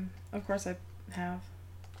 Of course I have.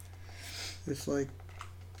 It's like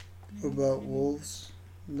about wolves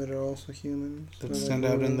that are also humans. That They're stand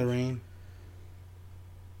like out in the werewolves. rain.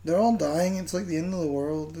 They're all dying. It's like the end of the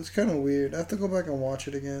world. It's kind of weird. I have to go back and watch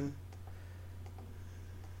it again.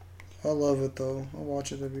 I love it though. I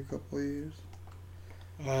watch it every couple of years.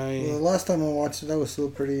 Well, the last time I watched it, I was still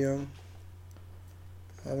pretty young.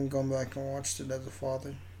 I haven't gone back and watched it as a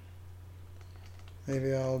father.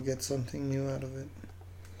 Maybe I'll get something new out of it.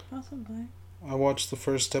 Possibly. I watched the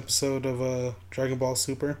first episode of Dragon Ball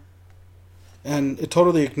Super, and it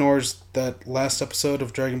totally ignores that last episode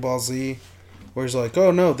of Dragon Ball Z, where it's like,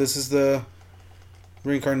 oh no, this is the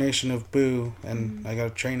reincarnation of Boo, and I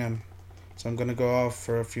gotta train him. So I'm gonna go off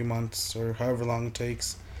for a few months, or however long it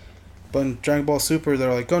takes. But in Dragon Ball Super,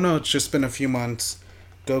 they're like, oh no, it's just been a few months.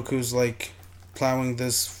 Goku's like plowing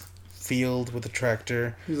this field with a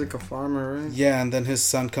tractor. He's like a farmer, right? Yeah, and then his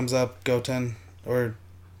son comes up, Goten, or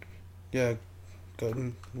yeah,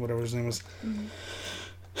 Goten, whatever his name is.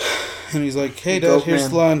 And he's like, hey Dad,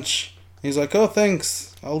 here's lunch. He's like, oh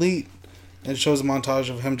thanks, I'll eat. And it shows a montage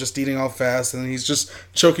of him just eating all fast, and he's just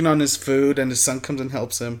choking on his food, and his son comes and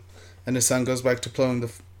helps him. And his son goes back to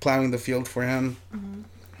plowing the field for him.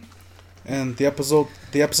 And the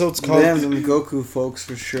episode's called... Damn, them Goku folks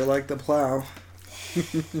for sure like to plow.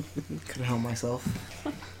 Could help myself.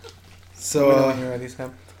 So,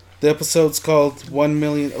 the episode's called 1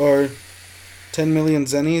 million, or 10 million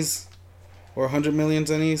zennies, or 100 million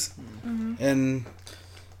zennies. And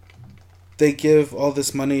they give all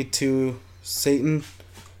this money to Satan,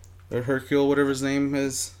 or Hercule, whatever his name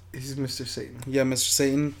is. He's Mr. Satan. Yeah, Mr.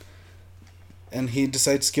 Satan. And he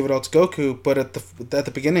decides to give it all to Goku, but at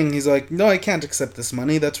the beginning he's like, no, I can't accept this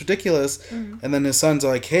money, that's ridiculous. And then his son's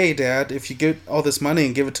like, hey Dad, if you get all this money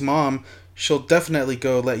and give it to Mom, she'll definitely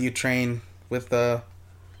go let you train with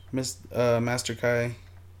Master Kai,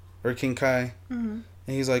 or King Kai. And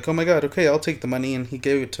he's like, oh my god, okay, I'll take the money, and he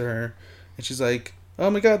gave it to her. And she's like, oh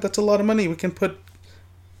my god, that's a lot of money, we can put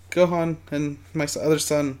Gohan and my other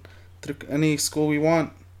son through any school we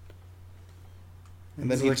want. And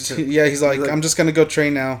then he's like, I'm just gonna go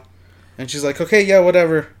train now. And she's like, okay, yeah,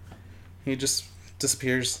 whatever. He just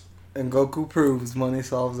disappears. And Goku proves money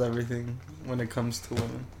solves everything when it comes to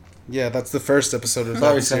women. Yeah, that's the first episode of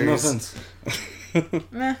Sorry, that Sam, no series. offense.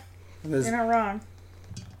 Meh, you're not wrong.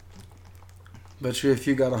 Bet you if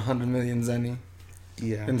you got 100 million zenny,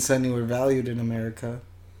 Yeah. and zenny were valued in America,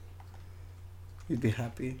 you'd be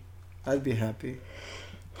happy. I'd be happy.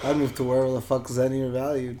 I'd move to wherever the fuck zenny are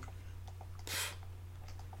valued.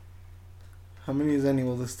 How many zenny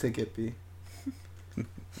will this ticket be?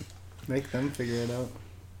 Make them figure it out.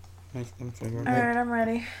 Make them figure it out. Alright, I'm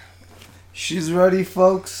ready. She's ready,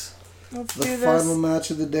 folks. Let's The do final this.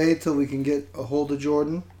 match of the day till we can get a hold of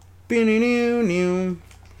Jordan.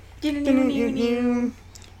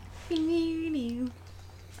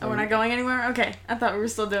 Oh, we're not going anywhere? Okay. I thought we were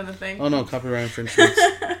still doing the thing. Oh no, copyright infringement.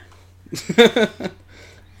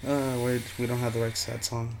 Wait, we don't have the rights to that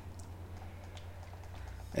song.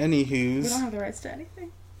 We Anywho's, don't have the rights to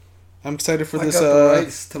anything. I'm excited for I this. got the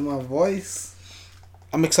rights to my voice.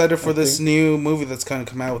 I'm excited for this think. new movie that's gonna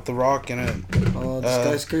come out with The Rock in it. The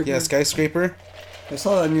Skyscraper? Yeah, Skyscraper. I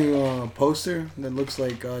saw that new poster that looks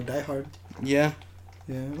like Die Hard. Yeah.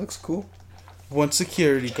 Yeah, it looks cool. One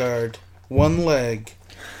security guard, one leg,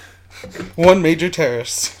 one major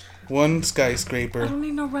terrorist, one I skyscraper. don't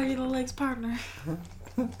need no regular legs, partner.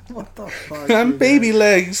 What the fuck? I'm dude? baby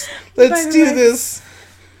legs. Let's Baby do legs. this.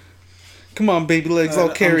 Come on, baby legs. I'll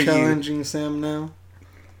carry I'm you. challenging Sam now.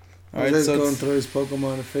 Alright, He's so going it's- through his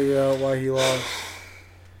Pokemon to figure out why he lost.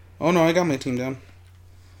 Oh no, I got my team down.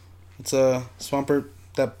 It's a Swampert,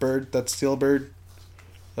 that bird, that steel bird,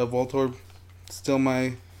 a Voltorb, still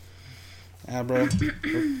my Abra, or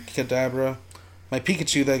Kadabra, my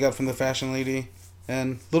Pikachu that I got from the fashion lady,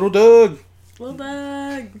 and Little Doug. Little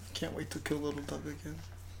Doug. Can't wait to kill Little Doug again.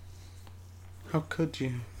 How could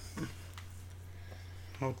you?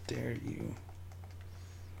 How dare you?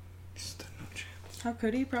 Stood no chance. How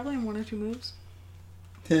could he? Probably in 1 or 2 moves.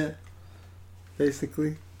 Yeah.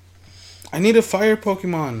 Basically. I need a fire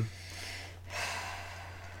Pokemon.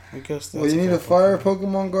 I guess that's Well, you need a fire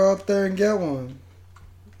Pokemon, go out there and get one.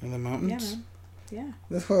 in the Yeah, mountains. man. Yeah.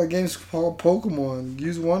 That's why the game's called Pokemon.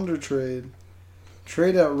 Use Wonder Trade.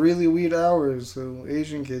 Trade at really weird hours so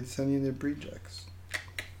Asian kids send you their rejects.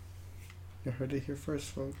 You heard it here first,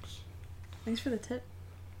 folks. Thanks for the tip.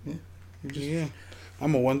 You just Yeah,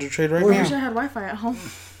 I'm a Wonder Trade right Or I you wish I now. had Wi-Fi at home.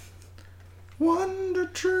 Wonder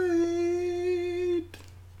Trade.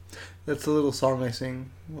 That's a little song I sing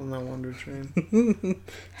on that Wonder Train.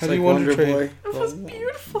 How do you Wonder Trade? Boy. It was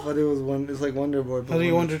beautiful. But it was one. It's like Wonder Boy. But How do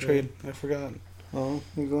you Wonder Trade? I forgot. Oh,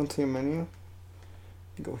 you go into your menu.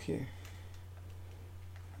 You go here.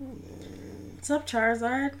 What's up,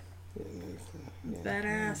 Charizard?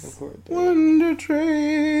 Badass. Wonder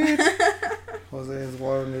Trade. Jose is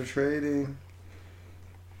Wonder Trading.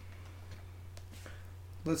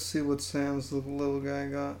 Let's see what Sam's little guy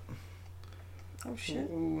got. Oh shit.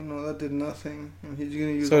 Oh no, that did nothing. And he's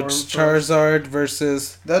gonna use So arm it's first. Charizard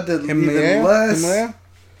versus That did Himalaya. even less. Himalaya?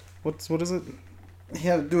 What is it? He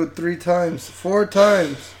had to do it 3 times, 4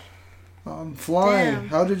 times. I'm flying. Damn.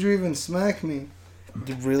 How did you even smack me?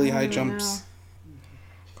 The really I high don't jumps.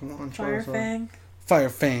 Come on, Fire Charizard. Fang. Fire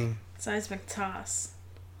Fang. Seismic Toss.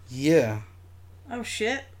 Yeah. Oh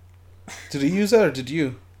shit. Did he use that or did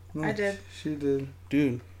you? No, I did. She did.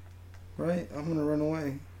 Dude. Right? I'm gonna run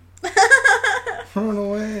away. Run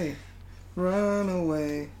away. Run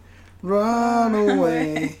away. Run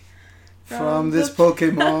away. From this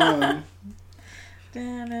Pokemon.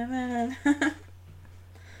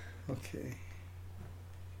 Okay.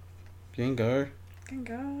 Gengar.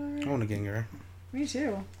 Gengar. I want a Gengar. Me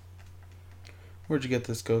too. Where'd you get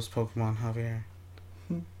this ghost Pokemon, Javier?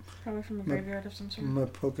 Probably from a My- graveyard of some sort. My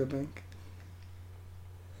Pokebank.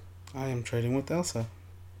 I am trading with Elsa.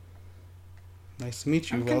 Nice to meet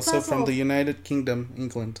you, I'm Elsa from confuzzled. the United Kingdom,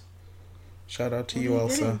 England. Shout out to What you, are you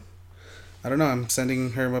Elsa. getting? I don't know, I'm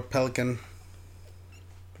sending her a pelican.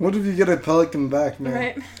 What if you get a Pelican back, man?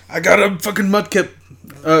 Right? I got a fucking Mudkip!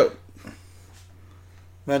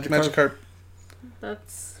 Magikarp.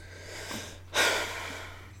 That's.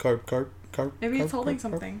 Carp. Maybe carp, it's holding carp, carp.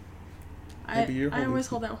 something. Maybe you're I holding always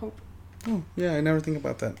hold out hope. Oh, yeah, I never think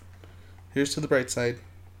about that. Here's to the bright side.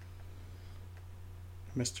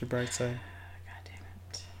 Mr. Brightside. God damn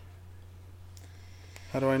it.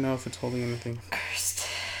 How do I know if it's holding anything? Cursed.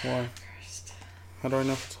 Why? Cursed. How do I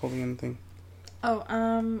know if it's holding anything? Oh,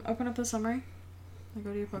 open up the summary. And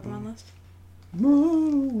go to your Pokemon list.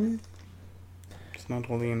 It's not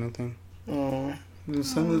holding anything. Oh, you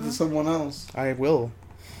send it to someone else. I will.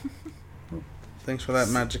 Thanks for that,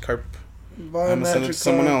 Magikarp. Bye, I'm gonna send it to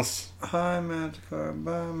someone Magikarp. else. Hi, Magikarp.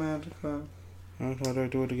 Bye, Magikarp. How do I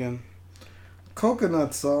do it again?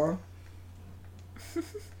 Coconut song.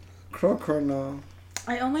 Crocornaw.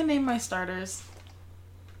 I only name my starters.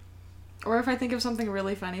 Or if I think of something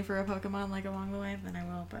really funny for a Pokemon, like along the way, then I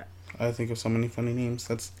will, but. I think of so many funny names.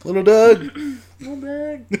 That's Little Doug! Little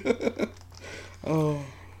Doug. Oh,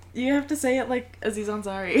 You have to say it like Aziz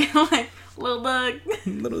Ansari. Like, Little Doug.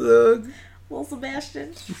 Little Doug. Little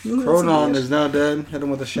Sebastian. Cronon is now dead. Hit him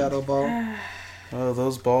with a shadow ball. Oh,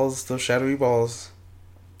 those balls, those shadowy balls.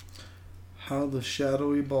 How the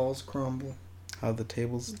shadowy balls crumble. How the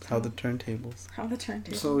turntables. How the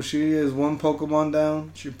turntable. So she is one Pokemon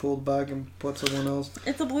down. She pulled back and put someone else.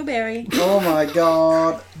 It's a blueberry. Oh my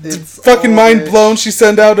god. It's Fucking mind Oddish. blown. She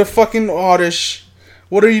sent out a fucking Oddish.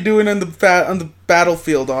 What are you doing on the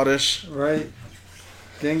battlefield, Oddish? Right.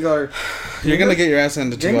 Gengar. You're gonna get your ass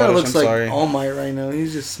handed to you, Gengar Oddish. looks I'm like sorry. All Might right now.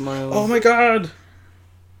 He's just smiling. Oh my god!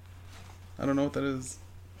 I don't know what that is.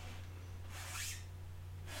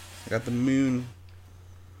 I got the moon.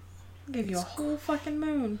 I'll give you a whole fucking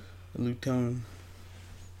moon. The Lutone.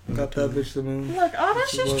 Got that bitch the moon. Look, Oddish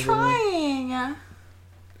She is wasn't trying.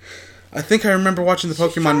 I think I remember watching the She's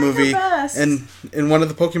Pokemon trying her movie, best. and in one of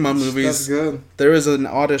the Pokemon That's movies, good. there is an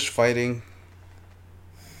Oddish fighting.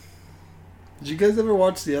 Did you guys ever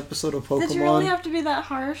watch the episode of Pokemon? Did you really have to be that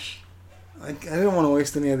harsh? I didn't want to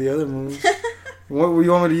waste any of the other moves. What,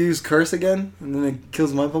 you want me to use Curse again? And then it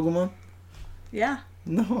kills my Pokemon? Yeah.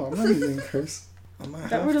 No, I'm not using Curse. I might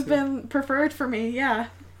That would have to. been preferred for me, yeah.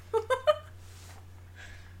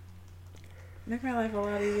 Make my life a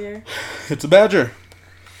lot easier. It's a badger.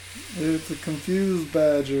 It's a confused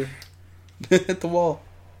badger. Hit the wall.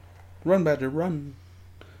 Run, badger, run.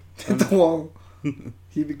 Hit the wall.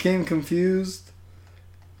 He became confused.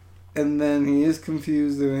 And then he is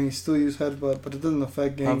confused and he still used Headbutt, but it doesn't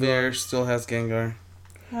affect Gengar. Javier still has Gengar.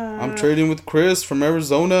 I'm Uh, trading with Chris from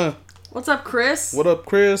Arizona. What's up, Chris? What up,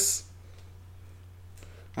 Chris?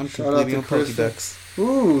 I'm Shout out completing a to Chris. Pokédex.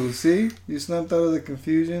 Ooh, see? You snapped out of the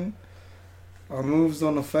confusion. Our moves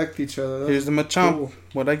don't affect each other. That's Here's the Machamp. cool.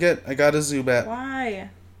 What'd I get? I got a Zubat. Why?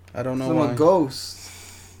 I don't know I'm why. a ghost.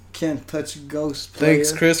 Can't touch ghost player.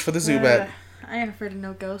 Thanks, Chris, for the Zubat. I ain't afraid of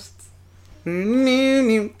no ghosts. You're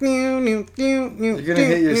You're gonna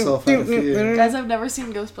hit yourself out of fear. Guys, I've never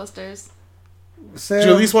seen Ghostbusters. Sam. Did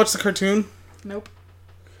you at least watch the cartoon? Nope.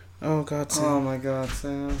 Oh, God, Sam. Oh my god,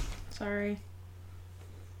 Sam. Sorry.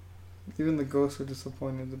 Even the ghosts are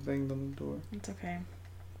disappointed. They banged on the door. It's okay.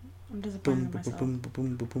 I'm Boom, disappointed in boom, myself. boom,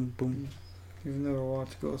 boom, boom, boom, boom. You've never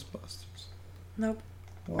watched Ghostbusters. Nope.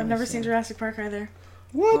 Why, I've never Sam? seen Jurassic Park either.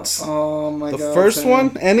 What? Oh my The god. first Sam.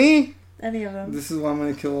 one? Any? Any of them. This is why I'm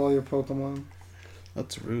gonna kill all your Pokemon.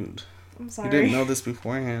 That's rude. I'm You sorry. didn't know this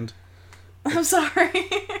beforehand. I'm sorry.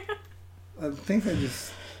 I think I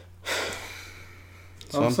just.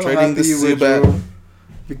 So I'm so trading happy the you Zubat. withdrew,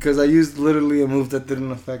 because I used literally a move that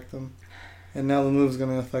didn't affect them, and now the move's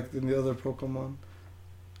gonna affect the other Pokemon.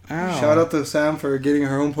 Ow. Shout out to Sam for getting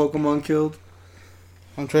her own Pokemon killed.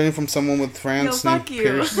 I'm trading from someone with France Yo, named fuck you.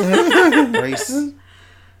 Pierce. Bryce.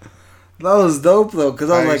 That was dope though, because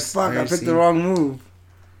I was Iris- like, "Fuck, I picked the Irisy. wrong move."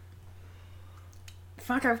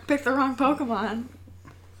 Fuck, I picked the wrong Pokemon.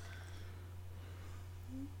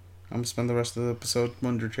 I'm gonna spend the rest of the episode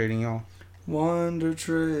wonder trading y'all. Wonder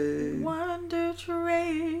Trade. Wonder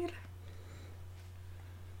Trade.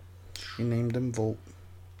 She named him Volt.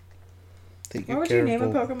 Take Why good would care you of name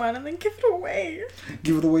a Volt. Pokemon and then give it away?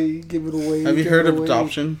 Give it away. Give it away. Have you give heard it of away.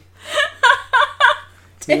 adoption?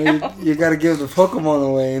 You, know, you gotta give the Pokemon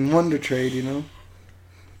away in Wonder Trade, you know?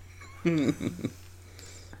 I'm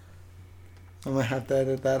gonna have to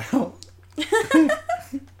edit that out.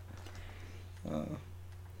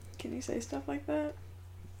 Can you say stuff like that?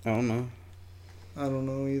 I don't know. I don't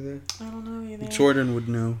know either. I don't know either. Jordan would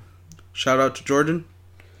know. Shout out to Jordan.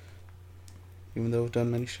 Even though we've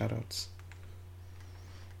done many shout outs.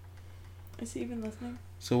 Is he even listening?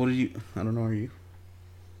 So what are you? I don't know. Are you?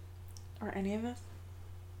 Or any of us?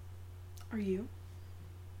 Are you?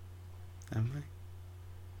 Am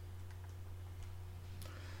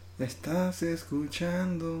I? Estás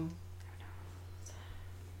escuchando.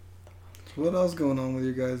 So what else going on with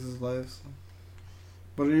your guys' lives?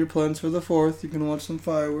 What are your plans for the 4th? You can watch some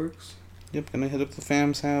fireworks. Yep, gonna hit up the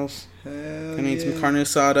fam's house. Hell Gonna eat yeah. some carne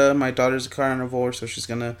asada. My daughter's a carnivore, so she's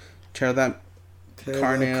gonna tear that. Tear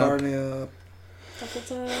carne that up. carne up. That's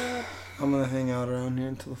what's up. I'm gonna hang out around here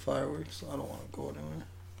until the fireworks, so I don't want to go anywhere.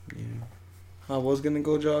 Yeah. I was gonna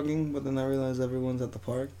go jogging, but then I realized everyone's at the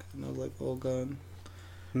park, and I was like, "Oh God!"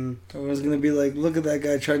 Everyone's gonna be like, "Look at that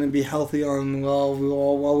guy trying to be healthy on while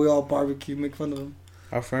we all barbecue, make fun of him."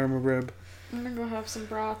 Our farmer rib. I'm gonna go have some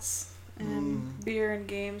brats and beer and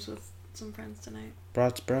games with some friends tonight.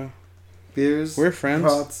 Brats, bro. Beers, We're friends.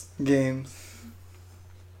 brats, games.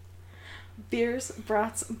 Beers,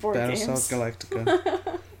 brats, board games. Battlestar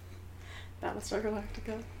Galactica. Battlestar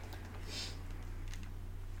Galactica.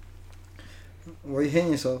 Why are you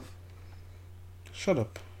hitting yourself? Shut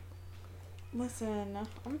up. Listen,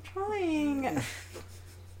 I'm trying.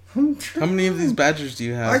 How many of these badgers do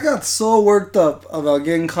you have? I got so worked up about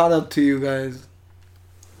getting caught up to you guys.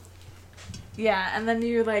 Yeah, and then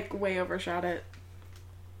you like way overshot it.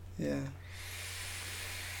 Yeah.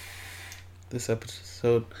 This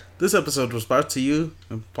episode was brought to you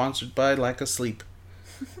and sponsored by Lack of Sleep.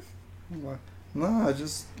 What? No, I had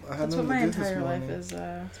That's nothing what my to do this entire life morning. is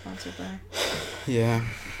sponsored by. Yeah.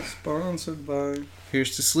 Sponsored by.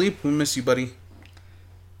 Here's to sleep. We miss you, buddy.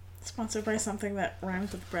 Sponsored by something that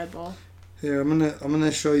rhymes with bread ball. Here, I'm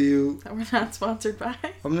gonna show you. That we're not sponsored by.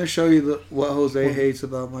 I'm gonna show you what Jose hates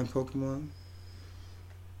about my Pokemon.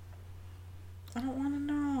 I don't want to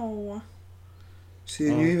know. See,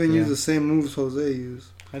 and you even use the same moves Jose used.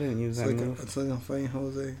 I didn't use It's that like move. it's like I'm fighting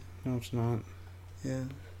Jose. No, it's not. Yeah.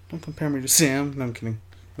 Don't compare me to Sam. No, I'm kidding.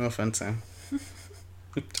 No offense, Sam.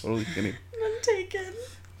 I'm totally kidding. I'm taken.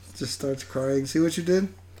 Just starts crying. See what you did?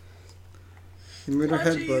 You made her Oh,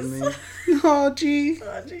 headbutt jeez. me. Oh, gee.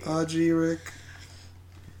 Oh, gee. Aw, gee, Rick.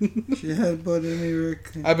 She headbutted me,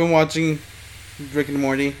 Rick. I've been watching Rick and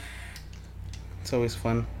Morty. It's always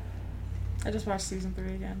fun. I just watched season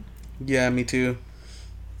 3 again. Yeah, me too.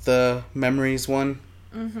 The memories one.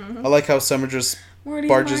 Mm-hmm. I like how Summer just Morty's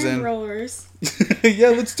barges mind in. rollers. Yeah,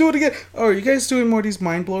 let's do it again. Oh, are you guys doing Morty's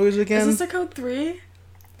mind blowers again? Is this a code 3?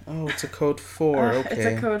 Oh, it's a code 4. Okay. It's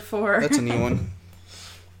a code 4. That's a new one.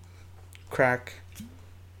 Crack.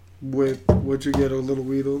 Would you get a little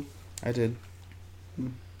Weedle? I did.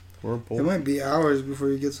 It Horrible. might be hours before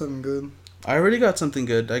you get something good. I already got something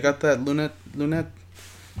good. I got that Luna,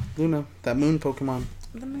 that moon Pokemon.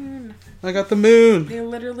 The moon. I got the moon. They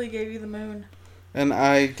literally gave you the moon. And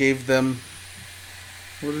I gave them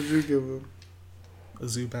What did you give him? a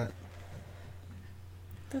Zubat.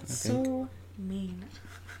 That's I think. so mean.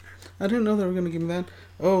 I didn't know they were going to give me that.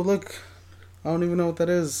 Oh, look. I don't even know what that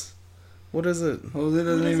is. What is it? Jose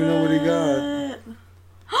doesn't What is even know what he got. it?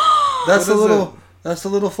 That's the What is little. That's the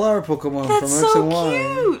little flower Pokemon That's from X so and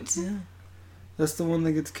Y. cute. Yeah. That's the one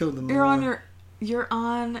that gets killed in the You're on war. You're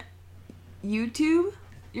on YouTube?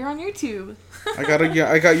 You're on YouTube. I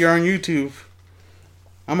got you're on YouTube.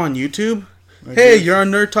 I'm on YouTube? I Hey, guess. you're on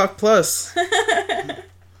Nerd Talk Plus.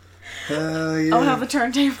 Hell yeah. I'll have the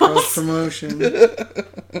Cross turntables. promotion.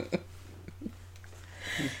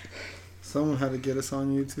 Someone had to get us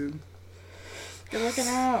on YouTube. Good looking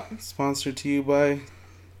out. Sponsored to you by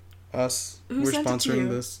us. Who We're sent it to sponsoring you?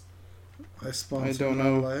 this. I sponsor don't my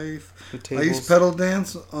know. life. The I tables. used pedal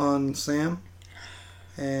dance on Sam,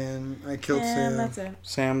 and I killed And Sam. that's it.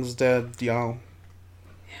 Sam's dead, y'all.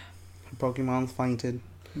 Her Pokemon's fainted.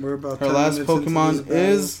 We're about Her 10 last minutes into this Pokemon battle.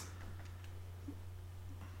 is...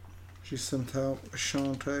 She sent out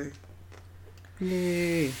Shantae,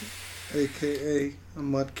 Yay. aka a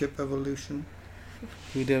Mudkip evolution.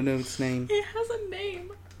 We don't know its name. It has a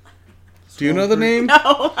name. Do you know the name?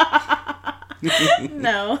 No.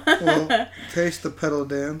 No. Well, taste the pedal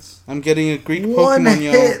dance. I'm getting a Greek One Pokemon,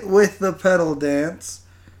 y'all. hit with the pedal dance.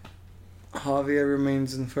 Javier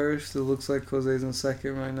remains in first. It looks like Jose's in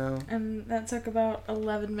second right now. And that took about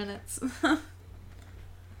 11 minutes.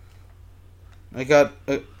 I got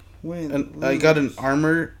a, Win. I got an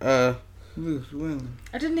armor. Lose. Win.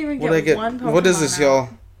 I didn't even What I get get? one Pokemon What is this, out. y'all?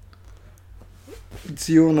 It's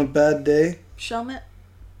you on a bad day. Shelmet?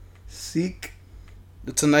 Seek.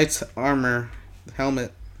 It's a knight's armor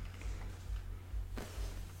helmet.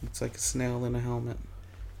 It's like a snail in a helmet.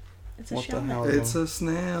 It's a What the Shelmet. hell? It's a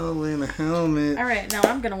snail in a helmet. Alright, now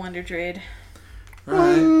I'm gonna Wonder Trade.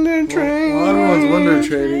 Right. Wonder Trade. Well, everyone's wonder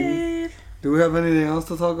trading. Trade. Do we have anything else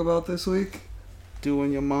to talk about this week?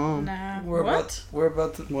 Doing your mom. Nah. We're What?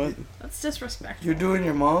 about to. What? That's disrespectful. You're doing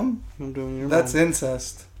your mom? I'm doing your That's mom.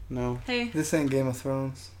 incest. No. Hey, This ain't Game of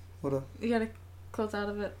Thrones. What up? you gotta close out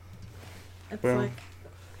of it. It's Bro. like,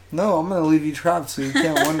 No, I'm gonna leave you trapped so you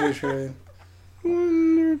can't wonder trade.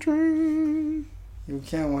 Wonder Trade. You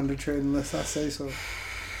can't wonder trade unless I say so.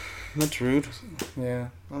 That's rude. Yeah,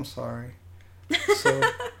 I'm sorry. So,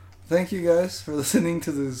 thank you guys for listening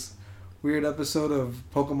to this weird episode of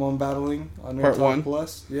Pokemon Battling on Part Nerd Talk one.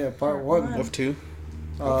 Plus. Yeah, part Part one. one. Of 2.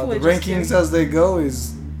 The Hopefully just rankings two. as they go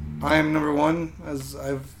is I am number 1, as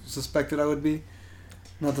I've suspected I would be.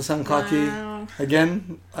 Not to sound cocky. wow.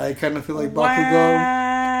 Again, I kind of feel like Bakugo.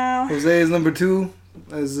 Wow. Jose is number 2.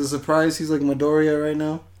 As a surprise, he's like Midoriya right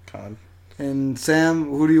now. God. And Sam,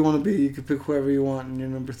 who do you want to be? You can pick whoever you want, and you're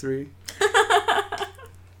number 3.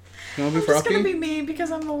 You want to I'm be just gonna Froggy? be me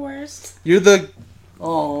because I'm the worst. You're the...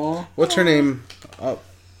 Aww. What's her name?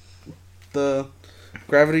 The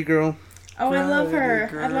Gravity Girl? Oh, I love her.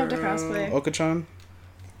 Gravity I'd love to girl. cosplay. Okachan?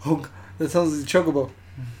 Oh, that sounds like Chocobo.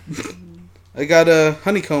 I got a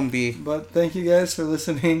Honeycomb Bee. But thank you guys for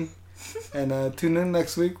listening. And tune in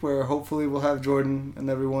next week where hopefully we'll have Jordan and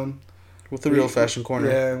everyone. With the real fashion corner.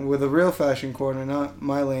 Yeah, with a real fashion corner, not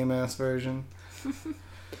my lame ass version.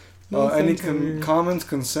 Any comments,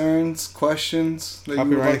 concerns, questions that you would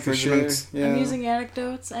Copyright like to share? infringements? Yeah. Amusing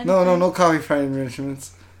anecdotes. Anything? No copyright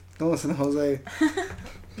infringements. Don't listen to Jose.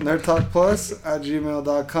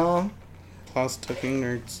 NerdTalkPlus@gmail.com. Class Tucking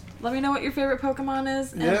Nerds. Let me know what your favorite Pokemon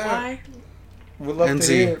is and Yeah. why. We'd love NZ.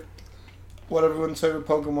 to hear what everyone's favorite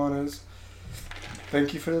Pokemon is.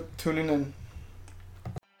 Thank you for tuning in.